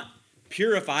is not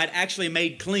purified, actually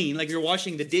made clean, like you're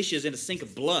washing the dishes in a sink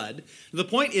of blood. The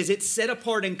point is it's set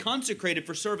apart and consecrated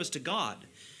for service to God,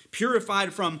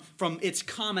 purified from its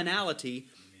commonality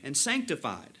and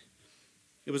sanctified.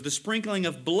 It was the sprinkling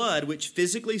of blood which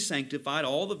physically sanctified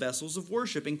all the vessels of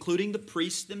worship, including the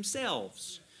priests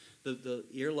themselves. The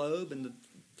earlobe and the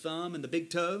thumb and the big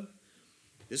toe.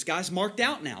 This guy's marked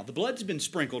out now. The blood's been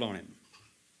sprinkled on him.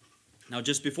 Now,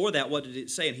 just before that, what did it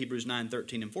say in Hebrews 9,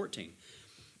 13 and 14?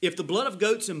 "If the blood of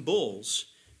goats and bulls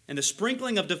and the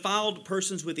sprinkling of defiled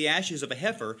persons with the ashes of a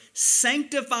heifer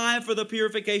sanctify for the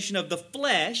purification of the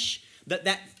flesh,"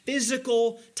 that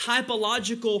physical,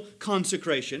 typological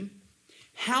consecration,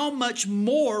 "how much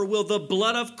more will the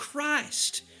blood of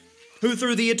Christ, who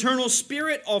through the eternal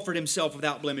Spirit offered himself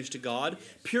without blemish to God,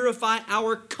 purify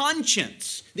our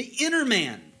conscience," the inner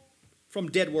man, "from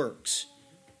dead works."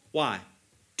 Why?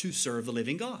 To serve the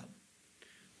living God.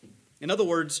 In other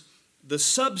words, the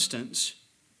substance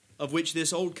of which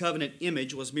this old covenant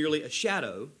image was merely a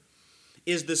shadow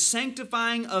is the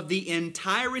sanctifying of the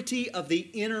entirety of the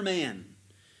inner man,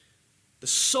 the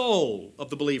soul of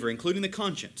the believer, including the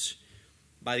conscience,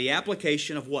 by the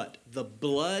application of what? The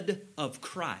blood of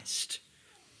Christ.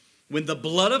 When the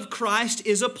blood of Christ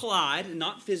is applied,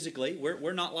 not physically,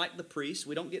 we're not like the priests,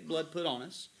 we don't get blood put on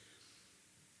us.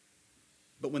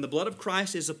 But when the blood of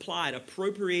Christ is applied,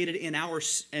 appropriated in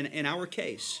our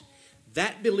case,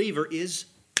 that believer is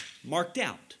marked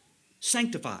out,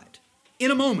 sanctified, in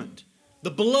a moment.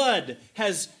 The blood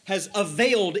has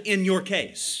availed in your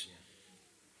case.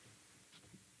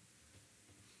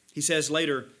 He says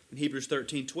later in Hebrews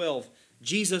 13:12,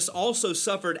 "Jesus also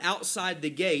suffered outside the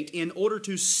gate in order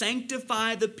to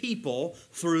sanctify the people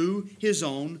through his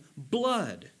own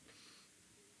blood."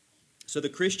 So the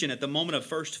Christian at the moment of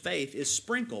first faith is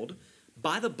sprinkled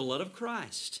by the blood of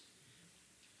Christ.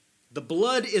 The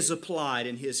blood is applied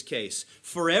in his case,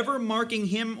 forever marking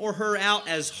him or her out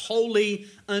as holy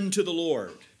unto the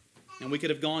Lord. And we could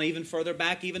have gone even further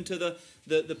back, even to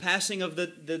the passing of the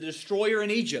destroyer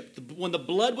in Egypt. When the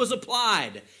blood was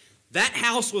applied, that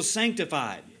house was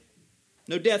sanctified.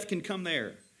 No death can come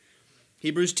there.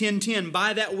 Hebrews 10:10,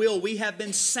 "By that will we have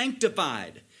been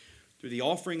sanctified through the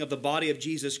offering of the body of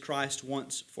Jesus Christ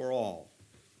once for all."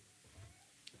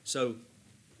 So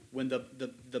when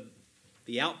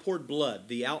the outpoured blood,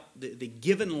 the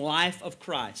given life of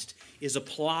Christ is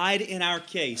applied in our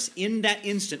case, in that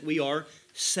instant we are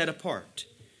set apart.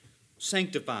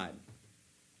 sanctified.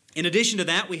 In addition to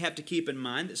that, we have to keep in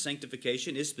mind that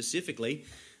sanctification is specifically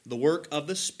the work of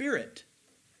the Spirit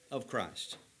of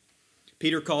Christ.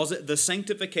 Peter calls it the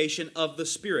sanctification of the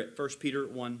Spirit, 1 Peter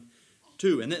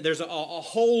 1:2. And there's a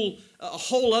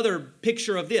whole other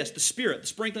picture of this, the Spirit, the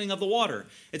sprinkling of the water,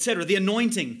 etc., the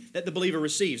anointing that the believer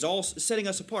receives, all setting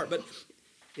us apart. But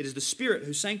it is the Spirit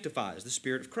who sanctifies, the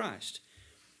Spirit of Christ.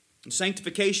 And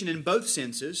sanctification in both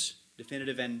senses,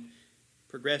 definitive and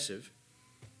progressive,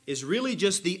 is really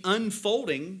just the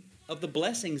unfolding of the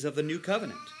blessings of the new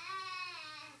covenant,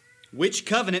 which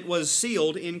covenant was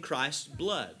sealed in Christ's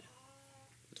blood.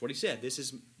 That's what he said. This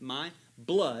is my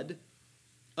blood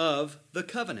of the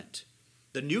covenant.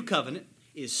 The new covenant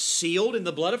is sealed in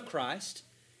the blood of Christ,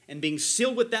 and being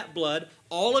sealed with that blood,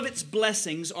 all of its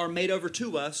blessings are made over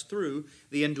to us through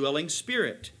the indwelling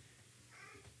Spirit.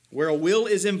 Where a will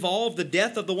is involved, the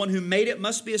death of the one who made it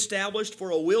must be established, for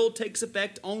a will takes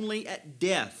effect only at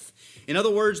death. In other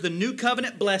words, the new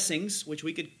covenant blessings, which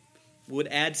we would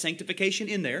add sanctification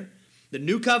in there, the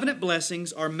new covenant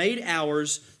blessings are made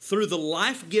ours through the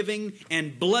life-giving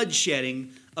and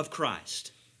blood-shedding of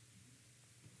Christ.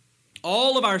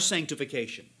 All of our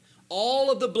sanctification,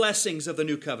 all of the blessings of the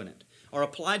new covenant are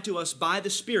applied to us by the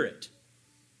Spirit,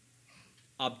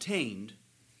 obtained,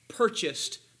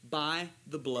 purchased by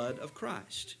the blood of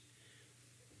Christ.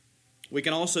 We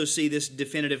can also see this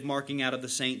definitive marking out of the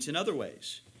saints in other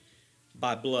ways.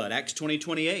 By blood. Acts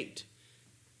 20:28.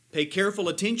 Pay careful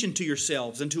attention to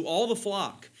yourselves and to all the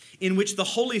flock, in which the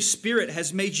Holy Spirit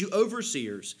has made you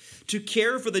overseers, to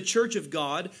care for the church of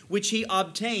God, which he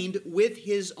obtained with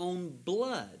his own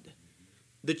blood.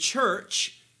 The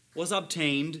church was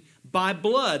obtained by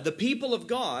blood. The people of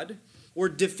God were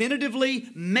definitively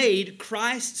made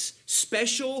Christ's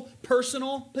special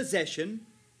personal possession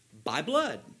by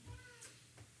blood.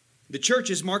 The church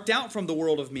is marked out from the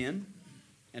world of men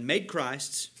and made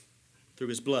Christ's through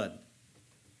his blood.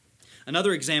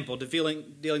 Another example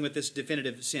dealing with this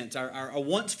definitive sense, our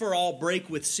once-for-all break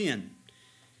with sin.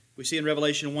 We see in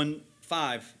Revelation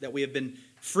 1:5 that we have been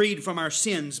freed from our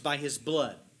sins by his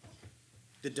blood.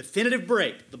 The definitive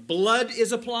break. The blood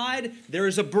is applied. There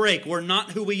is a break. We're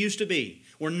not who we used to be.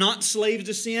 We're not slaves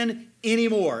to sin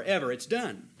anymore, ever. It's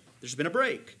done. There's been a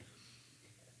break.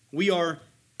 We are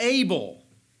able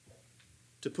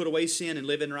to put away sin and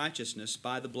live in righteousness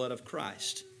by the blood of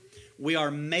Christ. We are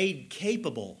made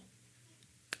capable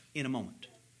in a moment.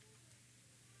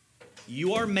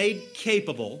 You are made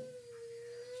capable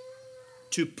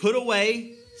to put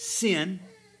away sin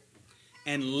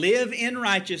and live in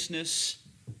righteousness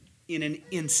in an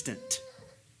instant.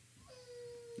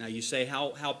 Now you say,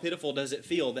 how pitiful does it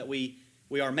feel that we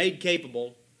are made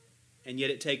capable, and yet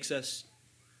it takes us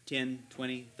 10,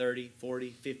 20, 30,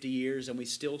 40, 50 years, and we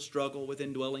still struggle with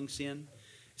indwelling sin?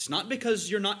 It's not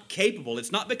because you're not capable.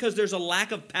 It's not because there's a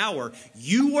lack of power.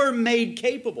 You were made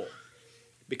capable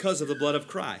because of the blood of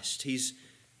Christ. He's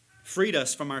freed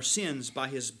us from our sins by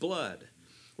his blood.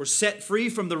 We're set free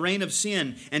from the reign of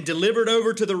sin and delivered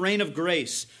over to the reign of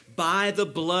grace by the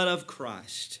blood of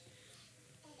Christ.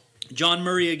 John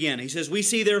Murray again, he says, we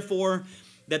see therefore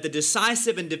that the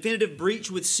decisive and definitive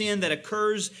breach with sin that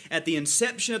occurs at the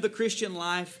inception of the Christian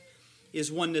life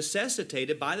is one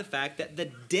necessitated by the fact that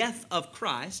the death of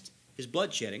Christ, his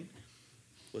bloodshedding,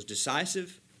 was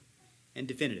decisive and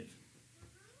definitive.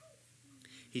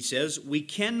 He says, we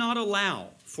cannot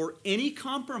allow for any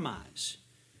compromise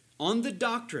on the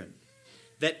doctrine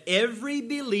that every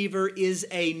believer is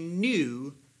a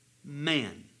new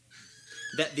man.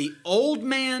 That the old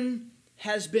man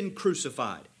has been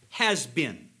crucified.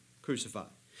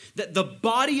 That the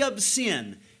body of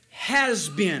sin has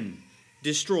been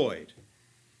destroyed.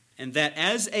 And that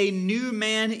as a new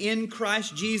man in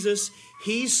Christ Jesus,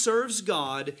 he serves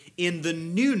God in the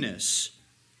newness,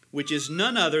 which is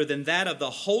none other than that of the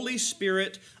Holy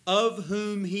Spirit, of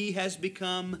whom he has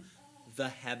become the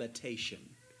habitation,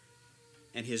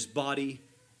 and his body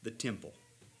the temple.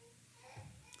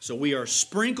 So we are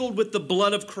sprinkled with the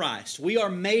blood of Christ. We are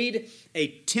made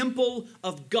a temple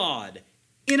of God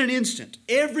in an instant.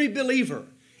 Every believer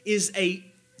is a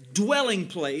dwelling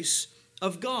place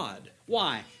of God.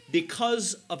 Why?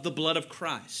 Because of the blood of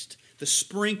Christ, the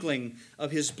sprinkling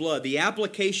of his blood, the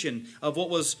application of what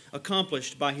was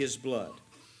accomplished by his blood.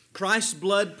 Christ's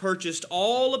blood purchased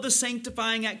all of the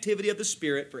sanctifying activity of the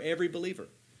Spirit for every believer.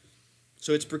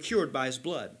 So it's procured by his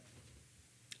blood.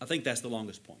 I think that's the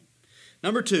longest point.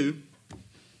 Number 2,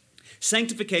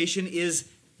 sanctification is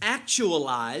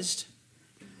actualized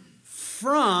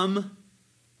from,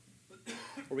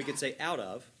 or we could say out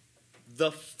of,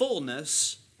 the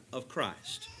fullness of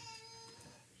Christ.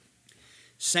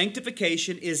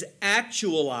 Sanctification is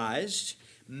actualized,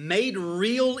 made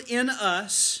real in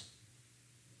us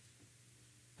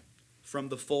from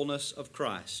the fullness of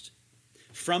Christ.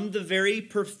 From the very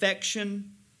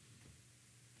perfection,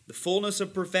 the fullness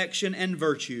of perfection and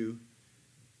virtue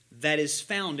that is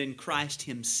found in Christ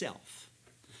Himself.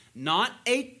 Not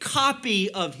a copy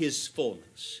of His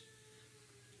fullness.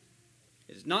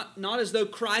 It's not as though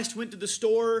Christ went to the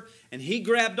store and He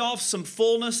grabbed off some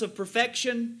fullness of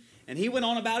perfection and He went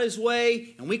on about His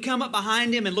way, and we come up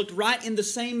behind Him and looked right in the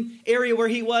same area where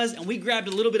He was, and we grabbed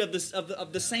a little bit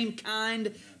of the same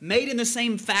kind, made in the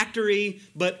same factory,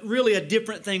 but really a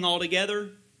different thing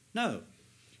altogether. No.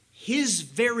 His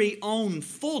very own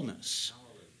fullness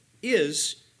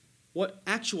is what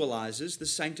actualizes the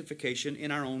sanctification in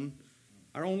our own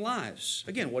lives.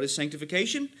 Again, what is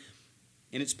sanctification?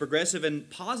 In its progressive and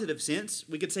positive sense,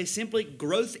 we could say simply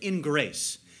growth in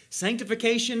grace.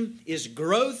 Sanctification is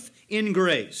growth in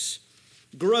grace.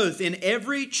 Growth in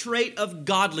every trait of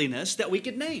godliness that we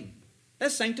could name.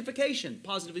 That's sanctification,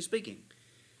 positively speaking.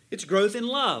 It's growth in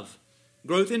love,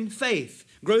 growth in faith,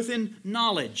 growth in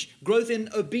knowledge, growth in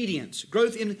obedience,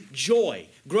 growth in joy,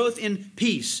 growth in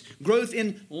peace, growth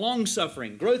in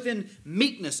long-suffering, growth in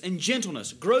meekness and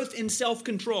gentleness, growth in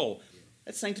self-control.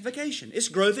 That's sanctification. It's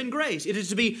growth in grace. It is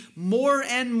to be more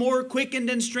and more quickened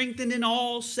and strengthened in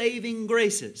all saving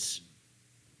graces.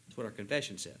 That's what our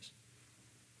confession says.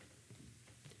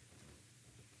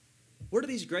 Where do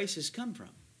these graces come from?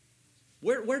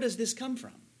 Where does this come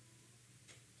from?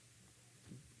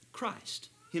 Christ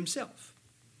Himself,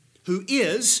 who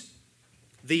is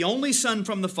the only Son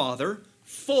from the Father,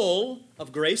 full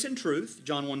of grace and truth,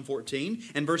 John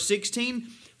 1:14, and verse 16,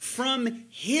 from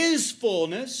His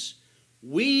fullness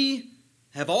we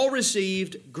have all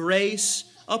received grace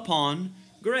upon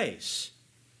grace.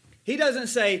 He doesn't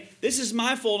say, this is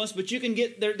my fullness, but you can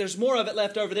get, there's more of it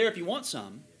left over there if you want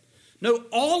some. No,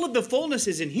 all of the fullness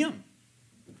is in Him.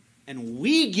 And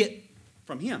we get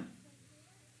from Him.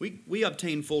 We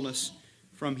obtain fullness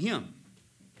from Him.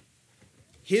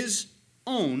 His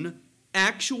own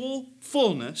actual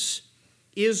fullness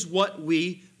is what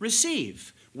we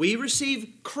receive. We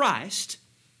receive Christ,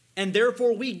 and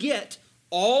therefore we get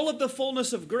all of the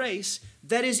fullness of grace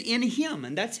that is in Him.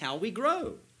 And that's how we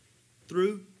grow,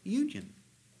 through union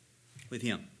with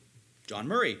Him. John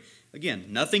Murray, again,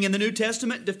 nothing in the New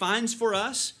Testament defines for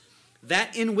us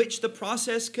that in which the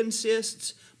process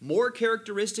consists more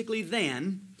characteristically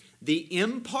than the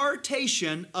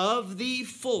impartation of the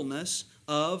fullness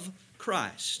of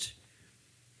Christ.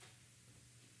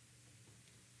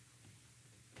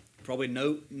 Probably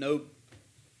no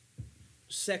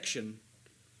section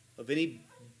of any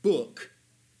book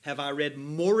have I read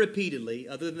more repeatedly,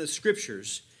 other than the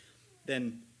Scriptures,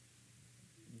 than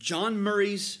John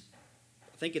Murray's,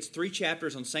 I think it's 3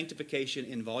 chapters on sanctification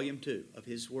in Volume 2 of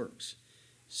his works.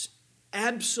 It's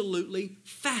absolutely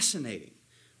fascinating.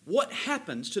 What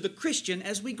happens to the Christian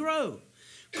as we grow?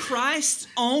 Christ's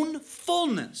own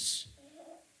fullness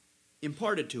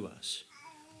imparted to us.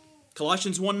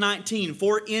 Colossians 1:19,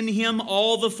 for in Him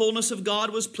all the fullness of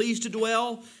God was pleased to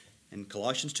dwell. And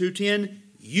Colossians 2:10,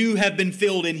 you have been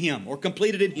filled in Him, or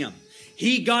completed in Him.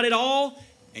 He got it all,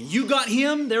 and you got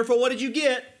Him. Therefore, what did you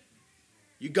get?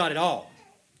 You got it all.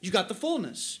 You got the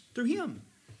fullness through Him.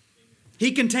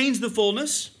 He contains the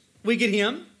fullness. We get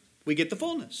Him. We get the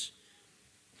fullness.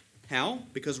 How?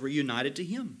 Because we're united to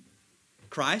Him.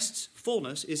 Christ's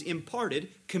fullness is imparted,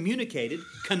 communicated,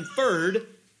 conferred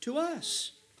to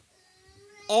us.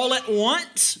 All at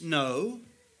once? No.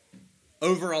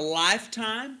 Over a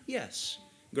lifetime? Yes.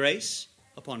 Grace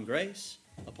upon grace,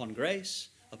 upon grace,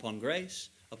 upon grace,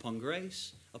 upon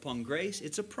grace, upon grace.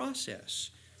 It's a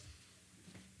process.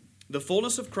 The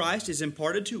fullness of Christ is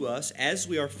imparted to us as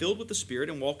we are filled with the Spirit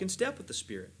and walk in step with the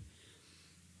Spirit.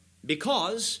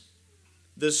 Because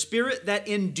the Spirit that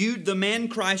endued the man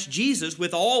Christ Jesus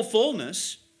with all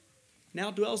fullness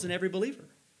now dwells in every believer.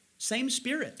 Same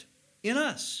Spirit in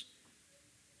us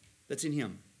that's in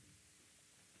Him.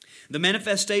 The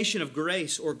manifestation of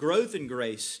grace or growth in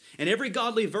grace and every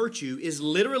godly virtue is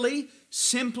literally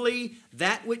simply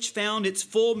that which found its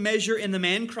full measure in the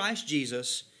man Christ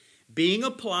Jesus being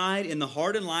applied in the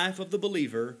heart and life of the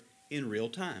believer in real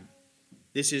time.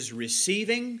 This is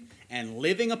receiving and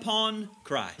living upon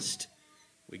Christ.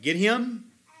 We get Him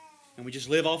and we just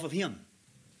live off of Him.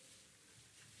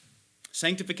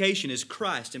 Sanctification is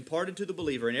Christ imparted to the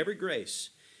believer in every grace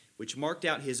which marked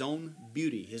out His own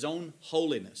beauty, His own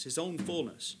holiness, His own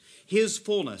fullness. His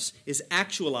fullness is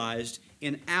actualized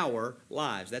in our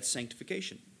lives. That's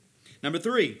sanctification. Number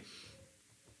 3,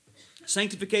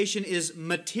 sanctification is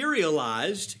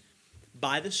materialized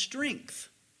by the strength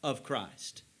of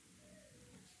Christ.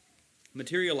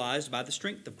 Materialized by the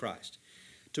strength of Christ.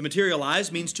 To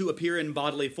materialize means to appear in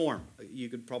bodily form. You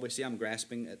could probably see I'm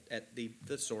grasping at the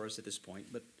thesaurus at this point,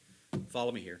 but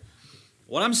follow me here.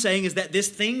 What I'm saying is that this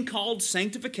thing called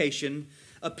sanctification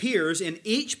appears in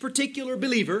each particular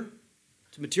believer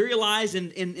to materialize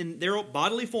in their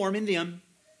bodily form in them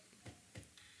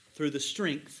through the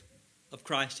strength of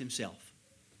Christ Himself.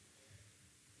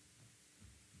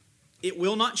 It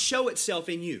will not show itself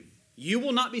in you. You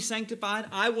will not be sanctified.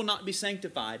 I will not be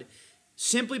sanctified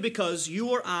simply because you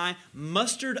or I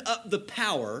mustered up the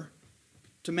power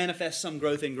to manifest some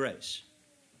growth in grace.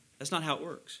 That's not how it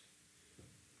works.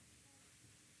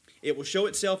 It will show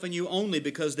itself in you only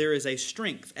because there is a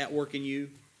strength at work in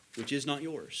you which is not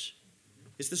yours.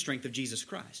 It's the strength of Jesus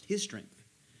Christ, His strength.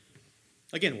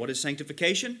 Again, what is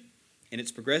sanctification? In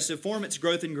its progressive form, it's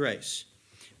growth in grace.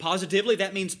 Positively,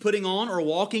 that means putting on or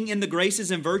walking in the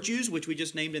graces and virtues, which we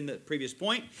just named in the previous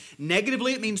point.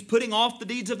 Negatively, it means putting off the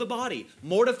deeds of the body,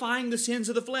 mortifying the sins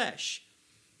of the flesh.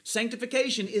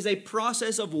 Sanctification is a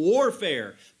process of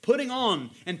warfare, putting on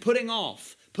and putting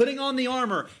off, putting on the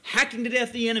armor, hacking to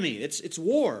death the enemy. It's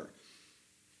war.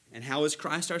 And how is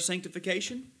Christ our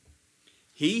sanctification?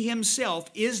 He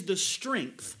Himself is the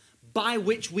strength by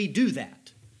which we do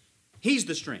that. He's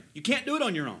the strength. You can't do it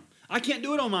on your own. I can't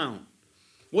do it on my own.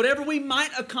 Whatever we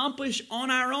might accomplish on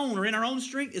our own or in our own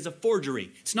strength is a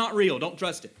forgery. It's not real. Don't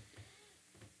trust it.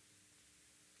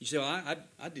 You say, well,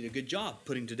 I did a good job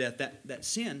putting to death that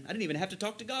sin. I didn't even have to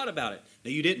talk to God about it.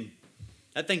 No, you didn't.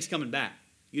 That thing's coming back.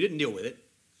 You didn't deal with it.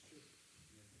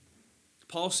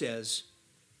 Paul says,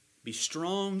 be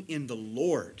strong in the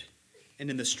Lord and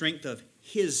in the strength of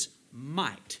His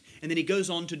might. And then he goes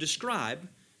on to describe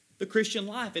the Christian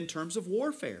life in terms of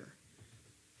warfare.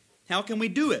 How can we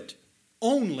do it?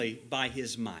 Only by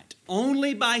His might.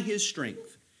 Only by His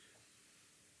strength.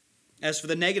 As for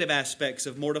the negative aspects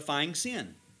of mortifying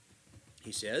sin,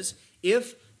 he says,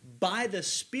 if by the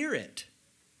Spirit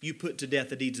you put to death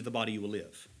the deeds of the body, you will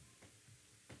live.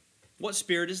 What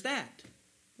Spirit is that?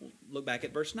 Well, look back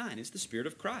at verse 9. It's the Spirit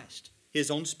of Christ,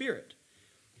 His own Spirit.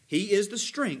 He is the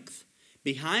strength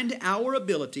behind our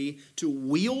ability to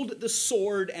wield the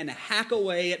sword and hack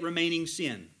away at remaining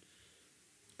sin.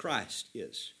 Christ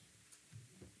is.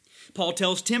 Paul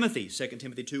tells Timothy, 2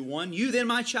 Timothy 2:1, you then,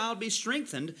 my child, be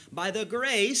strengthened by the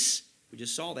grace, we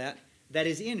just saw that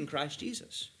is in Christ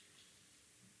Jesus.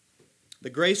 The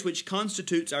grace which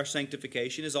constitutes our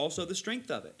sanctification is also the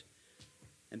strength of it.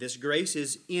 And this grace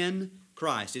is in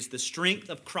Christ. It's the strength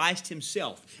of Christ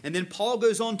Himself. And then Paul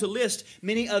goes on to list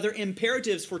many other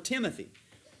imperatives for Timothy.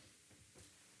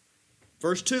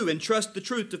 Verse 2, entrust the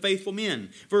truth to faithful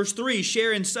men. Verse 3,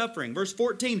 share in suffering. Verse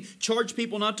 14, charge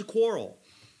people not to quarrel.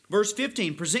 Verse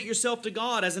 15, present yourself to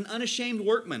God as an unashamed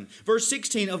workman. Verse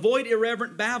 16, avoid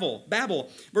irreverent babble.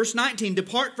 Verse 19,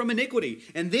 depart from iniquity.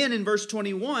 And then in verse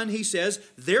 21, he says,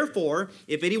 therefore,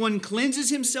 if anyone cleanses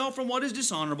himself from what is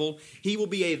dishonorable, he will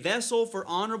be a vessel for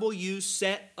honorable use,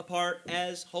 set apart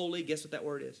as holy. Guess what that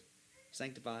word is?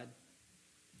 Sanctified.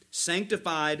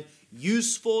 Sanctified,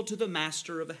 useful to the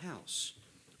master of the house,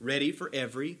 ready for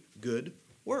every good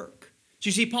work. So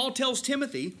you see, Paul tells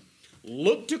Timothy,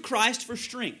 look to Christ for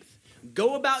strength.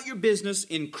 Go about your business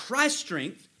in Christ's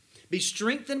strength. Be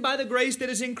strengthened by the grace that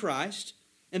is in Christ.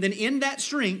 And then in that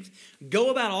strength, go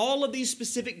about all of these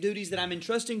specific duties that I'm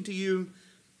entrusting to you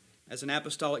as an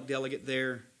apostolic delegate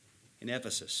there in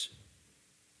Ephesus.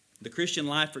 The Christian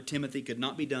life for Timothy could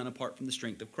not be done apart from the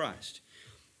strength of Christ.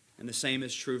 And the same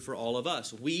is true for all of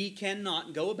us. We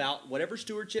cannot go about whatever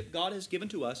stewardship God has given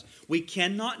to us. We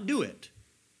cannot do it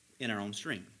in our own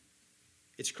strength.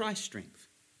 It's Christ's strength.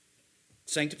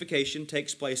 Sanctification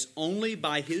takes place only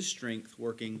by His strength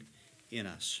working in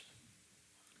us.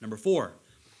 Number 4,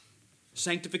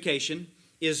 sanctification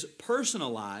is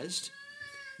personalized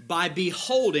by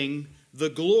beholding the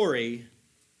glory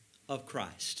of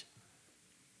Christ.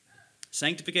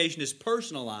 Sanctification is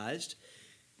personalized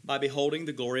by beholding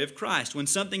the glory of Christ. When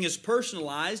something is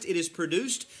personalized, it is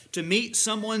produced to meet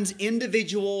someone's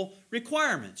individual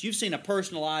requirements. You've seen a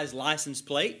personalized license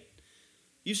plate.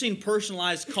 You've seen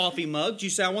personalized coffee mugs.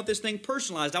 You say, I want this thing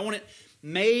personalized. I want it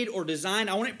made or designed.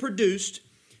 I want it produced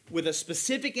with a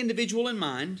specific individual in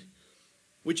mind,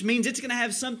 which means it's going to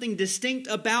have something distinct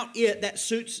about it that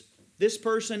suits this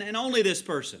person and only this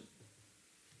person.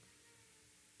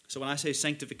 So when I say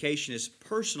sanctification is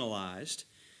personalized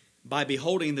by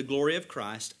beholding the glory of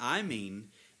Christ, I mean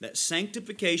that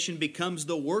sanctification becomes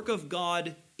the work of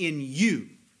God in you.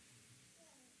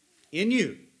 In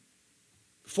you.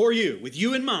 For you, with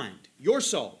you in mind, your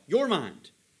soul, your mind,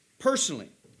 personally.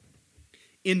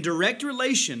 in direct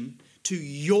relation to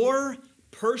your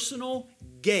personal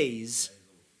gaze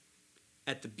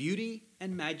at the beauty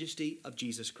and majesty of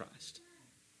Jesus Christ.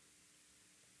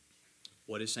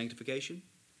 What is sanctification?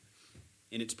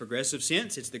 In its progressive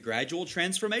sense, it's the gradual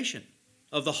transformation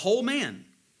of the whole man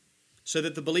so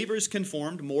that the believer is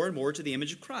conformed more and more to the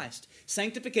image of Christ.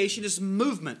 Sanctification is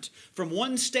movement from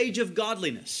one stage of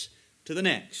godliness to the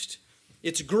next.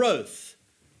 It's growth,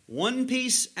 one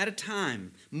piece at a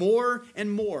time, more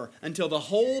and more, until the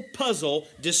whole puzzle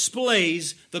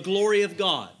displays the glory of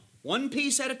God. One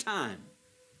piece at a time.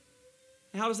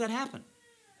 How does that happen?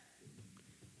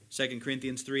 2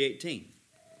 Corinthians 3:18.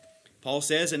 Paul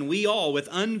says, "And we all, with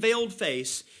unveiled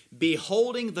face,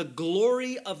 beholding the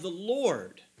glory of the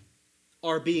Lord,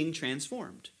 are being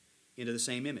transformed into the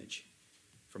same image,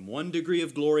 from one degree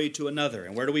of glory to another."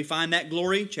 And where do we find that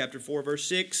glory? Chapter 4, verse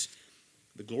 6.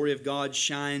 The glory of God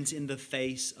shines in the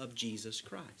face of Jesus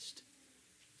Christ.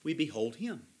 We behold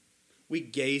Him. We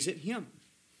gaze at Him.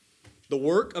 The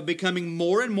work of becoming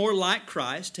more and more like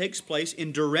Christ takes place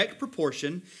in direct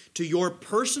proportion to your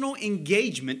personal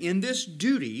engagement in this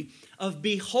duty of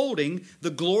beholding the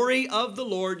glory of the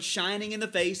Lord shining in the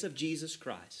face of Jesus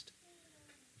Christ.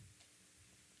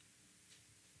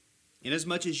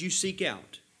 Inasmuch as you seek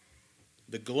out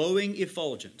the glowing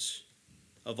effulgence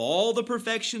of all the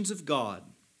perfections of God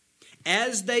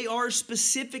as they are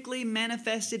specifically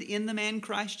manifested in the man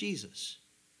Christ Jesus,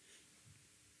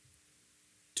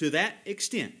 to that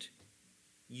extent,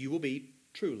 you will be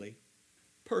truly,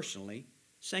 personally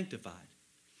sanctified.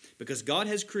 Because God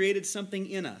has created something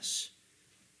in us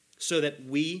so that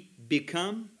we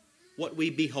become what we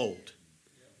behold.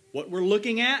 What we're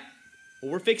looking at,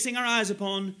 what we're fixing our eyes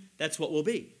upon, that's what we'll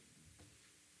be.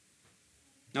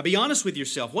 Now be honest with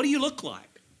yourself. What do you look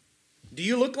like? Do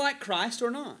you look like Christ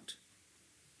or not?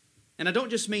 And I don't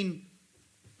just mean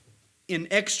in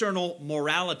external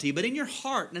morality, but in your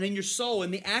heart and in your soul,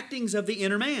 in the actings of the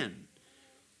inner man.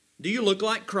 Do you look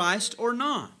like Christ or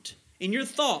not? In your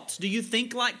thoughts, do you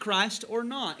think like Christ or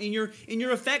not? In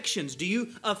your affections, do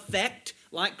you affect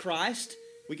like Christ?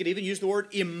 We could even use the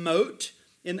word emote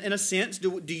in a sense.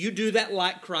 Do you do that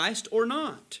like Christ or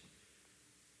not?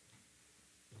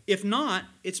 If not,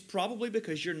 it's probably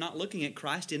because you're not looking at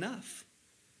Christ enough.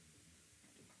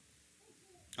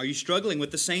 Are you struggling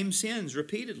with the same sins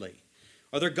repeatedly?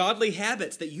 Are there godly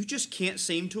habits that you just can't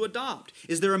seem to adopt?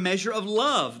 Is there a measure of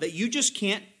love that you just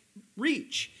can't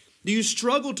reach? Do you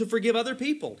struggle to forgive other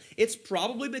people? It's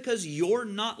probably because you're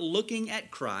not looking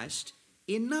at Christ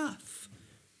enough.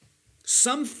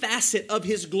 Some facet of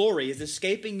His glory is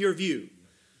escaping your view,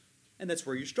 and that's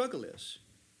where your struggle is.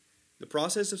 The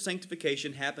process of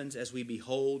sanctification happens as we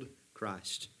behold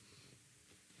Christ.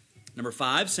 Number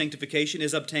 5, sanctification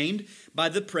is obtained by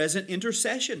the present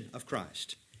intercession of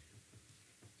Christ.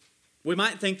 We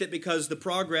might think that because the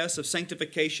progress of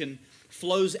sanctification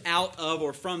flows out of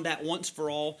or from that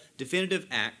once-for-all definitive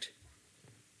act,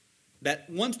 that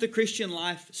once the Christian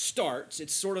life starts,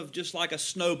 it's sort of just like a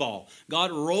snowball.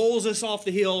 God rolls us off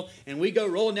the hill, and we go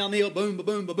rolling down the hill, boom,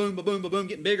 ba-boom, ba-boom, ba-boom, ba-boom,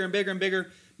 getting bigger and bigger and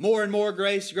bigger, more and more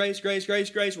grace, grace, grace, grace,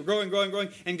 grace. We're growing, growing, growing,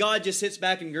 and God just sits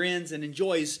back and grins and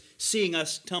enjoys seeing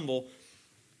us tumble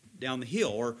down the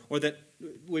hill, or that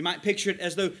we might picture it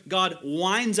as though God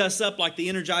winds us up like the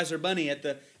Energizer Bunny at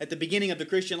the beginning of the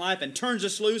Christian life and turns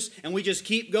us loose, and we just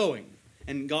keep going.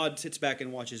 And God sits back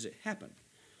and watches it happen.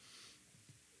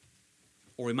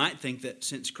 Or we might think that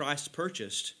since Christ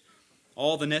purchased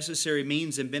all the necessary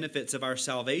means and benefits of our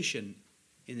salvation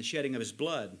in the shedding of His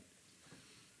blood,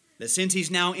 that since He's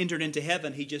now entered into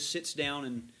heaven, He just sits down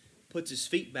and puts His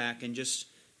feet back and just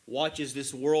watches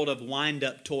this world of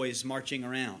wind-up toys marching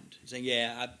around, saying,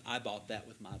 yeah, I bought that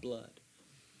with my blood.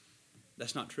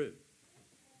 That's not true.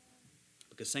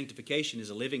 Because sanctification is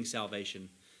a living salvation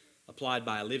applied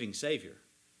by a living Savior.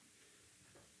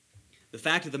 The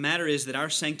fact of the matter is that our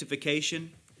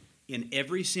sanctification, in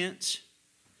every sense,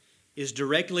 is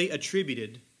directly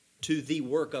attributed to the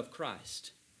work of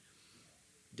Christ.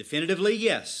 Definitively,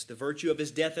 yes, the virtue of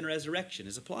His death and resurrection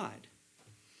is applied.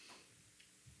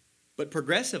 But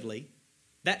progressively,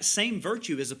 that same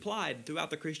virtue is applied throughout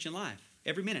the Christian life.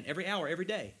 Every minute, every hour, every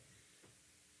day,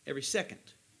 every second,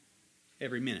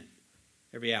 every minute,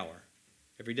 every hour,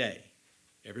 every day,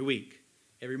 every week,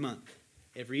 every month,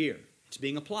 every year. It's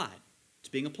being applied. It's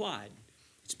being applied.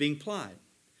 It's being applied.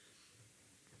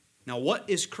 Now, what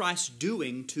is Christ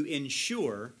doing to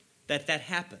ensure that that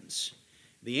happens?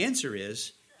 The answer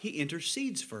is He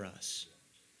intercedes for us.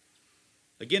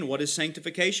 Again, what is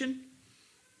sanctification?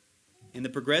 In the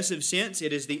progressive sense,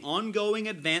 it is the ongoing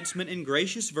advancement in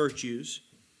gracious virtues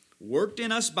worked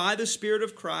in us by the Spirit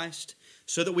of Christ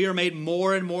so that we are made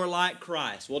more and more like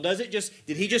Christ. Well, did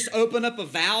he just open up a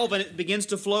valve and it begins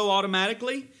to flow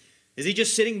automatically? Is he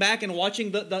just sitting back and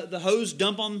watching the hose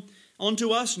dump onto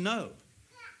us? No.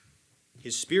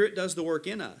 His Spirit does the work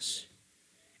in us.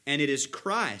 And it is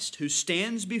Christ who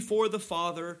stands before the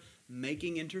Father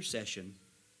making intercession,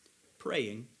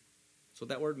 praying. That's what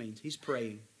that word means. He's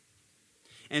praying.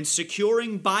 And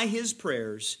securing by his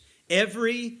prayers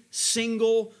every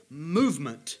single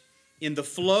movement in the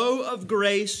flow of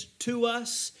grace to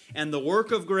us and the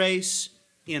work of grace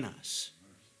in us.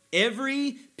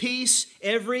 Every piece,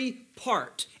 every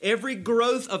part, every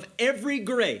growth of every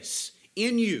grace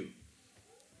in you,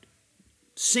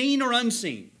 seen or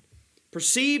unseen,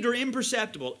 perceived or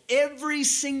imperceptible, every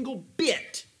single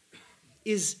bit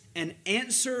is an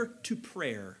answer to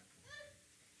prayer.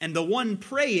 And the one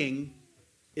praying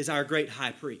is our great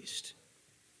high priest.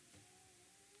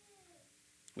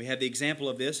 We have the example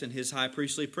of this in his high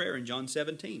priestly prayer in John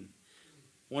 17.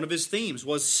 One of his themes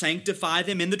was, sanctify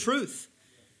them in the truth.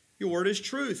 Your word is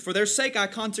truth. For their sake I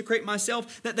consecrate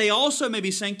myself, that they also may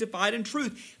be sanctified in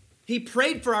truth. He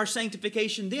prayed for our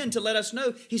sanctification then to let us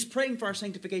know he's praying for our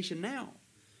sanctification now.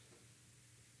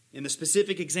 In the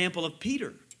specific example of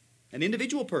Peter, an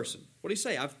individual person, what did he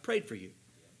say? I've prayed for you,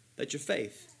 that your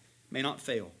faith may not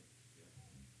fail.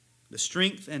 The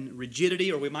strength and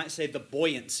rigidity, or we might say the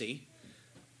buoyancy,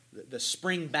 the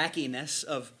spring-backiness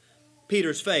of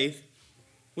Peter's faith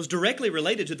was directly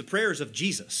related to the prayers of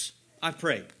Jesus. I've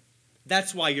prayed.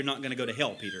 That's why you're not going to go to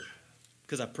hell, Peter,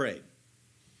 because I prayed.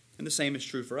 And the same is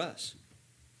true for us.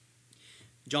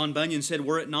 John Bunyan said,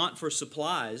 were it not for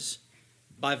supplies,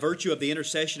 by virtue of the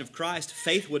intercession of Christ,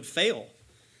 faith would fail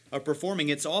of performing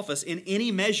its office in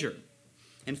any measure.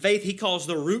 And faith he calls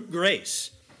the root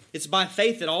grace. It's by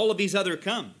faith that all of these other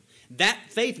come. That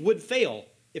faith would fail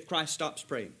if Christ stops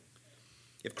praying.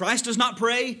 If Christ does not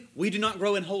pray, we do not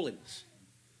grow in holiness.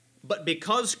 But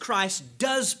because Christ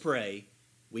does pray,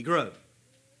 we grow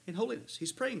in holiness.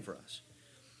 He's praying for us.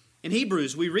 In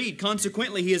Hebrews, we read,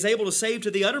 consequently, he is able to save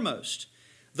to the uttermost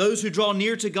those who draw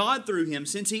near to God through him,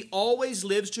 since he always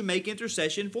lives to make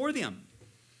intercession for them.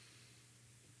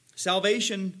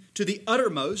 Salvation to the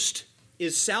uttermost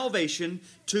is salvation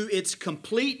to its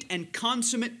complete and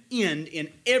consummate end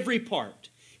in every part.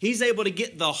 He's able to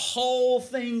get the whole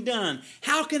thing done.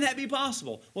 How can that be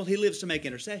possible? Well, he lives to make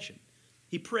intercession.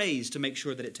 He prays to make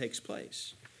sure that it takes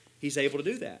place. He's able to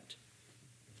do that.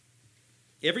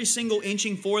 Every single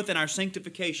inching forth in our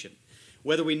sanctification,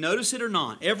 whether we notice it or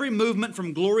not, every movement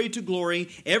from glory to glory,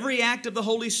 every act of the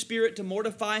Holy Spirit to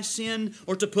mortify sin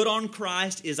or to put on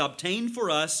Christ is obtained for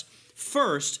us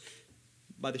first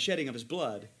by the shedding of his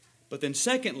blood, but then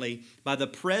secondly by the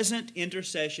present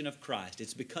intercession of Christ.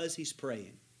 It's because he's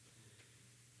praying.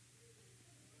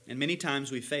 And many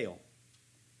times we fail.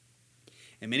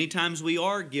 And many times we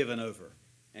are given over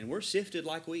and we're sifted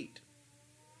like wheat.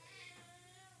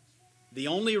 The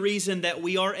only reason that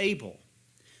we are able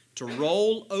to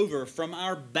roll over from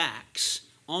our backs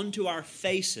onto our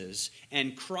faces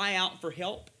and cry out for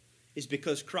help is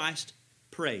because Christ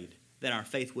prayed that our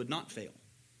faith would not fail.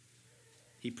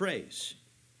 He prays.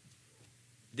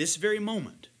 This very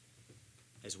moment,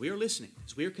 as we are listening,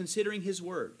 as we are considering his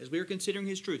word, as we are considering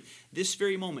his truth, this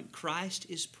very moment, Christ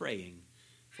is praying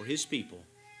for his people,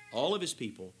 all of his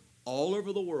people, all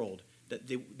over the world, that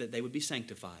they would be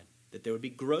sanctified, that there would be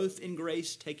growth in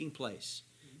grace taking place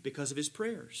because of his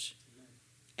prayers.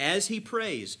 As he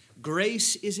prays,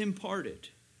 grace is imparted.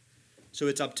 So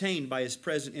it's obtained by his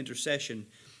present intercession.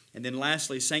 And then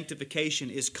lastly,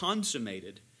 sanctification is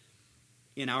consummated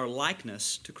in our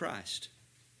likeness to Christ.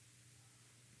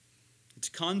 It's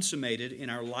consummated in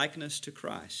our likeness to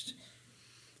Christ.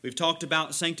 We've talked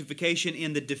about sanctification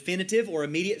in the definitive or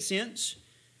immediate sense.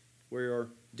 We are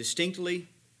distinctly,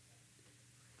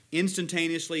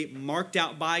 instantaneously marked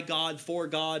out by God, for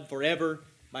God, forever,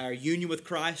 by our union with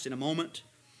Christ in a moment.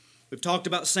 We've talked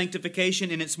about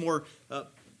sanctification in its more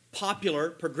popular,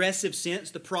 progressive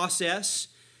sense, the process.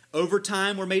 Over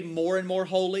time, we're made more and more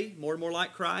holy, more and more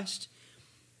like Christ.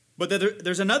 But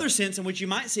there's another sense in which you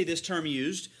might see this term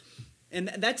used, and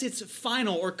that's its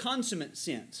final or consummate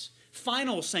sense.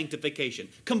 Final sanctification,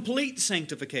 complete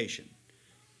sanctification.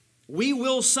 We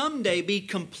will someday be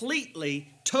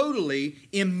completely, totally,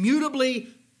 immutably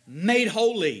made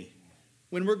holy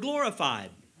when we're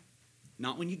glorified.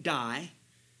 Not when you die,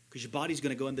 because your body's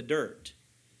going to go in the dirt.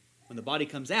 When the body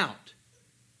comes out,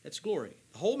 that's glory.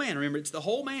 The whole man, remember, it's the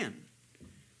whole man.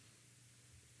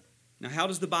 Now, how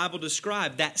does the Bible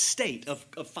describe that state of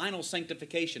final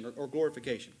sanctification or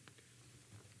glorification?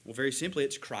 Well, very simply,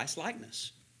 it's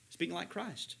Christ-likeness, speaking like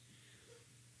Christ.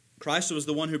 Christ was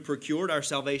the one who procured our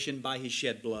salvation by his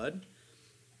shed blood.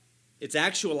 It's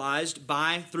actualized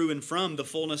by, through, and from the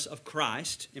fullness of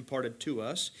Christ imparted to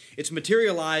us. It's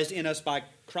materialized in us by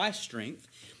Christ's strength.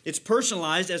 It's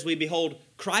personalized as we behold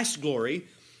Christ's glory.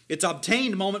 It's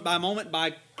obtained moment by moment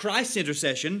by Christ's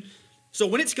intercession. So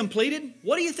when it's completed,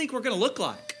 what do you think we're going to look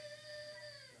like?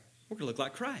 We're going to look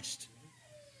like Christ.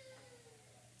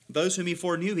 Those whom he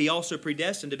foreknew, he also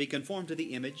predestined to be conformed to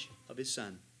the image of his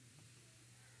Son.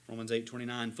 Romans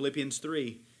 8:29, Philippians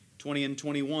 3:20 and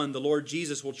 21, the Lord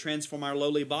Jesus will transform our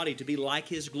lowly body to be like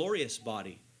his glorious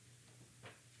body.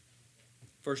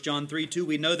 1 John 3:2,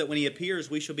 we know that when he appears,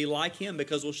 we shall be like him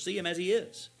because we'll see him as he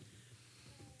is.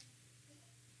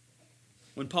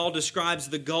 When Paul describes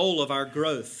the goal of our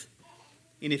growth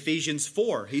in Ephesians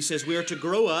 4, he says we are to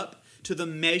grow up to the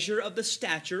measure of the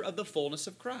stature of the fullness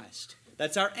of Christ.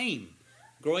 That's our aim,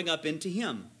 growing up into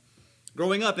him.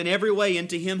 Growing up in every way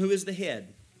into him who is the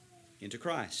head, into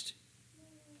Christ.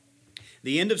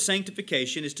 The end of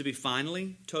sanctification is to be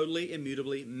finally, totally,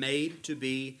 immutably made to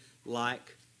be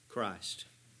like Christ.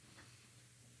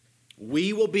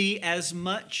 We will be as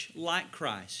much like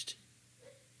Christ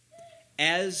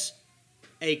as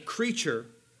a creature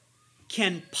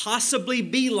can possibly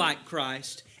be like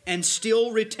Christ and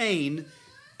still retain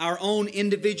our own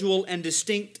individual and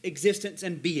distinct existence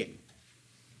and being.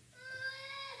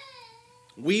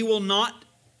 We will not,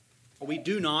 or we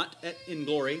do not, in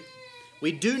glory,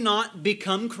 we do not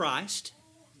become Christ.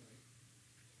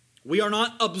 We are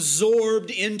not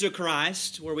absorbed into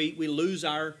Christ, where we lose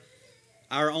our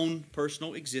own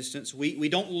personal existence. We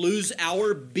don't lose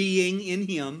our being in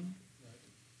him.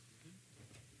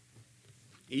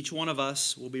 Each one of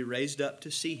us will be raised up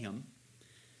to see him,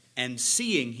 and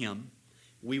seeing him,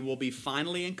 we will be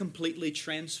finally and completely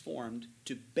transformed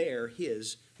to bear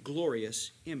his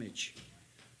glorious image.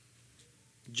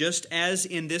 Just as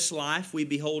in this life we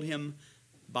behold him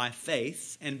by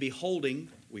faith, and beholding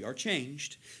we are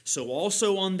changed, so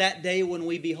also on that day when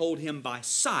we behold him by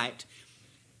sight,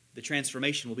 the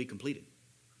transformation will be completed.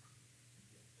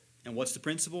 And what's the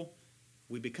principle?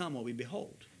 We become what we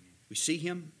behold. We see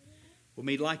him, we'll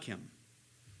be like him.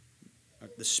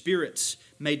 The spirits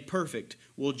made perfect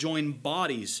will join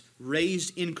bodies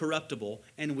raised incorruptible,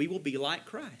 and we will be like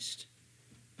Christ.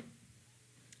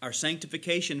 Our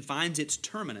sanctification finds its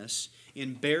terminus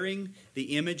in bearing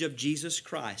the image of Jesus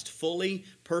Christ, fully,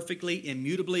 perfectly,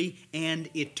 immutably, and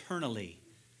eternally.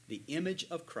 The image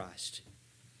of Christ.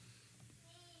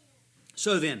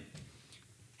 So then,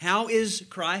 how is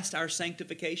Christ our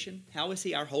sanctification? How is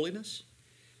he our holiness?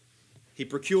 He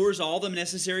procures all the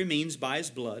necessary means by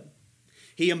his blood.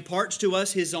 He imparts to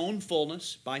us his own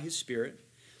fullness by his Spirit.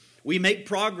 We make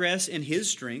progress in his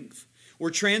strength. We're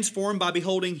transformed by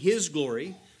beholding his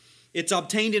glory. It's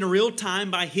obtained in real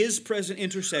time by his present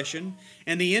intercession.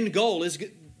 And the end goal is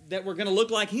that we're going to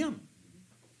look like him.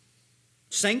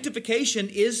 Sanctification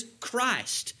is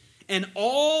Christ. And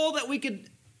all that we could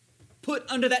put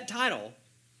under that title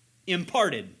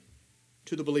imparted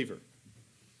to the believer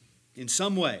in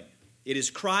some way. It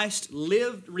is Christ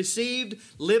lived, received,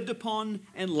 lived upon,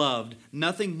 and loved.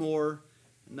 Nothing more,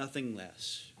 nothing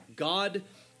less. God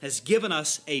has given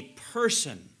us a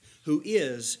person who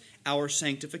is our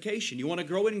sanctification. You want to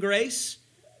grow in grace?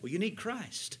 Well, you need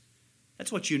Christ.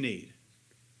 That's what you need.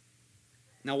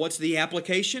 Now, what's the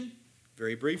application?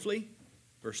 Very briefly,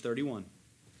 verse 31.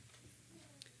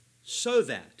 So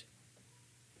that,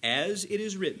 as it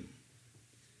is written,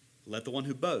 let the one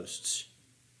who boasts,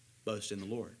 boast in the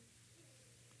Lord.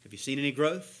 Have you seen any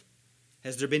growth?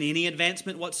 Has there been any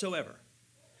advancement whatsoever?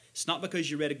 It's not because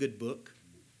you read a good book.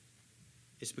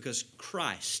 It's because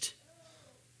Christ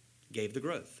gave the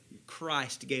growth.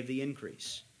 Christ gave the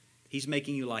increase. He's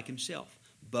making you like himself.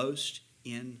 Boast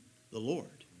in the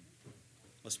Lord.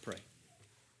 Let's pray.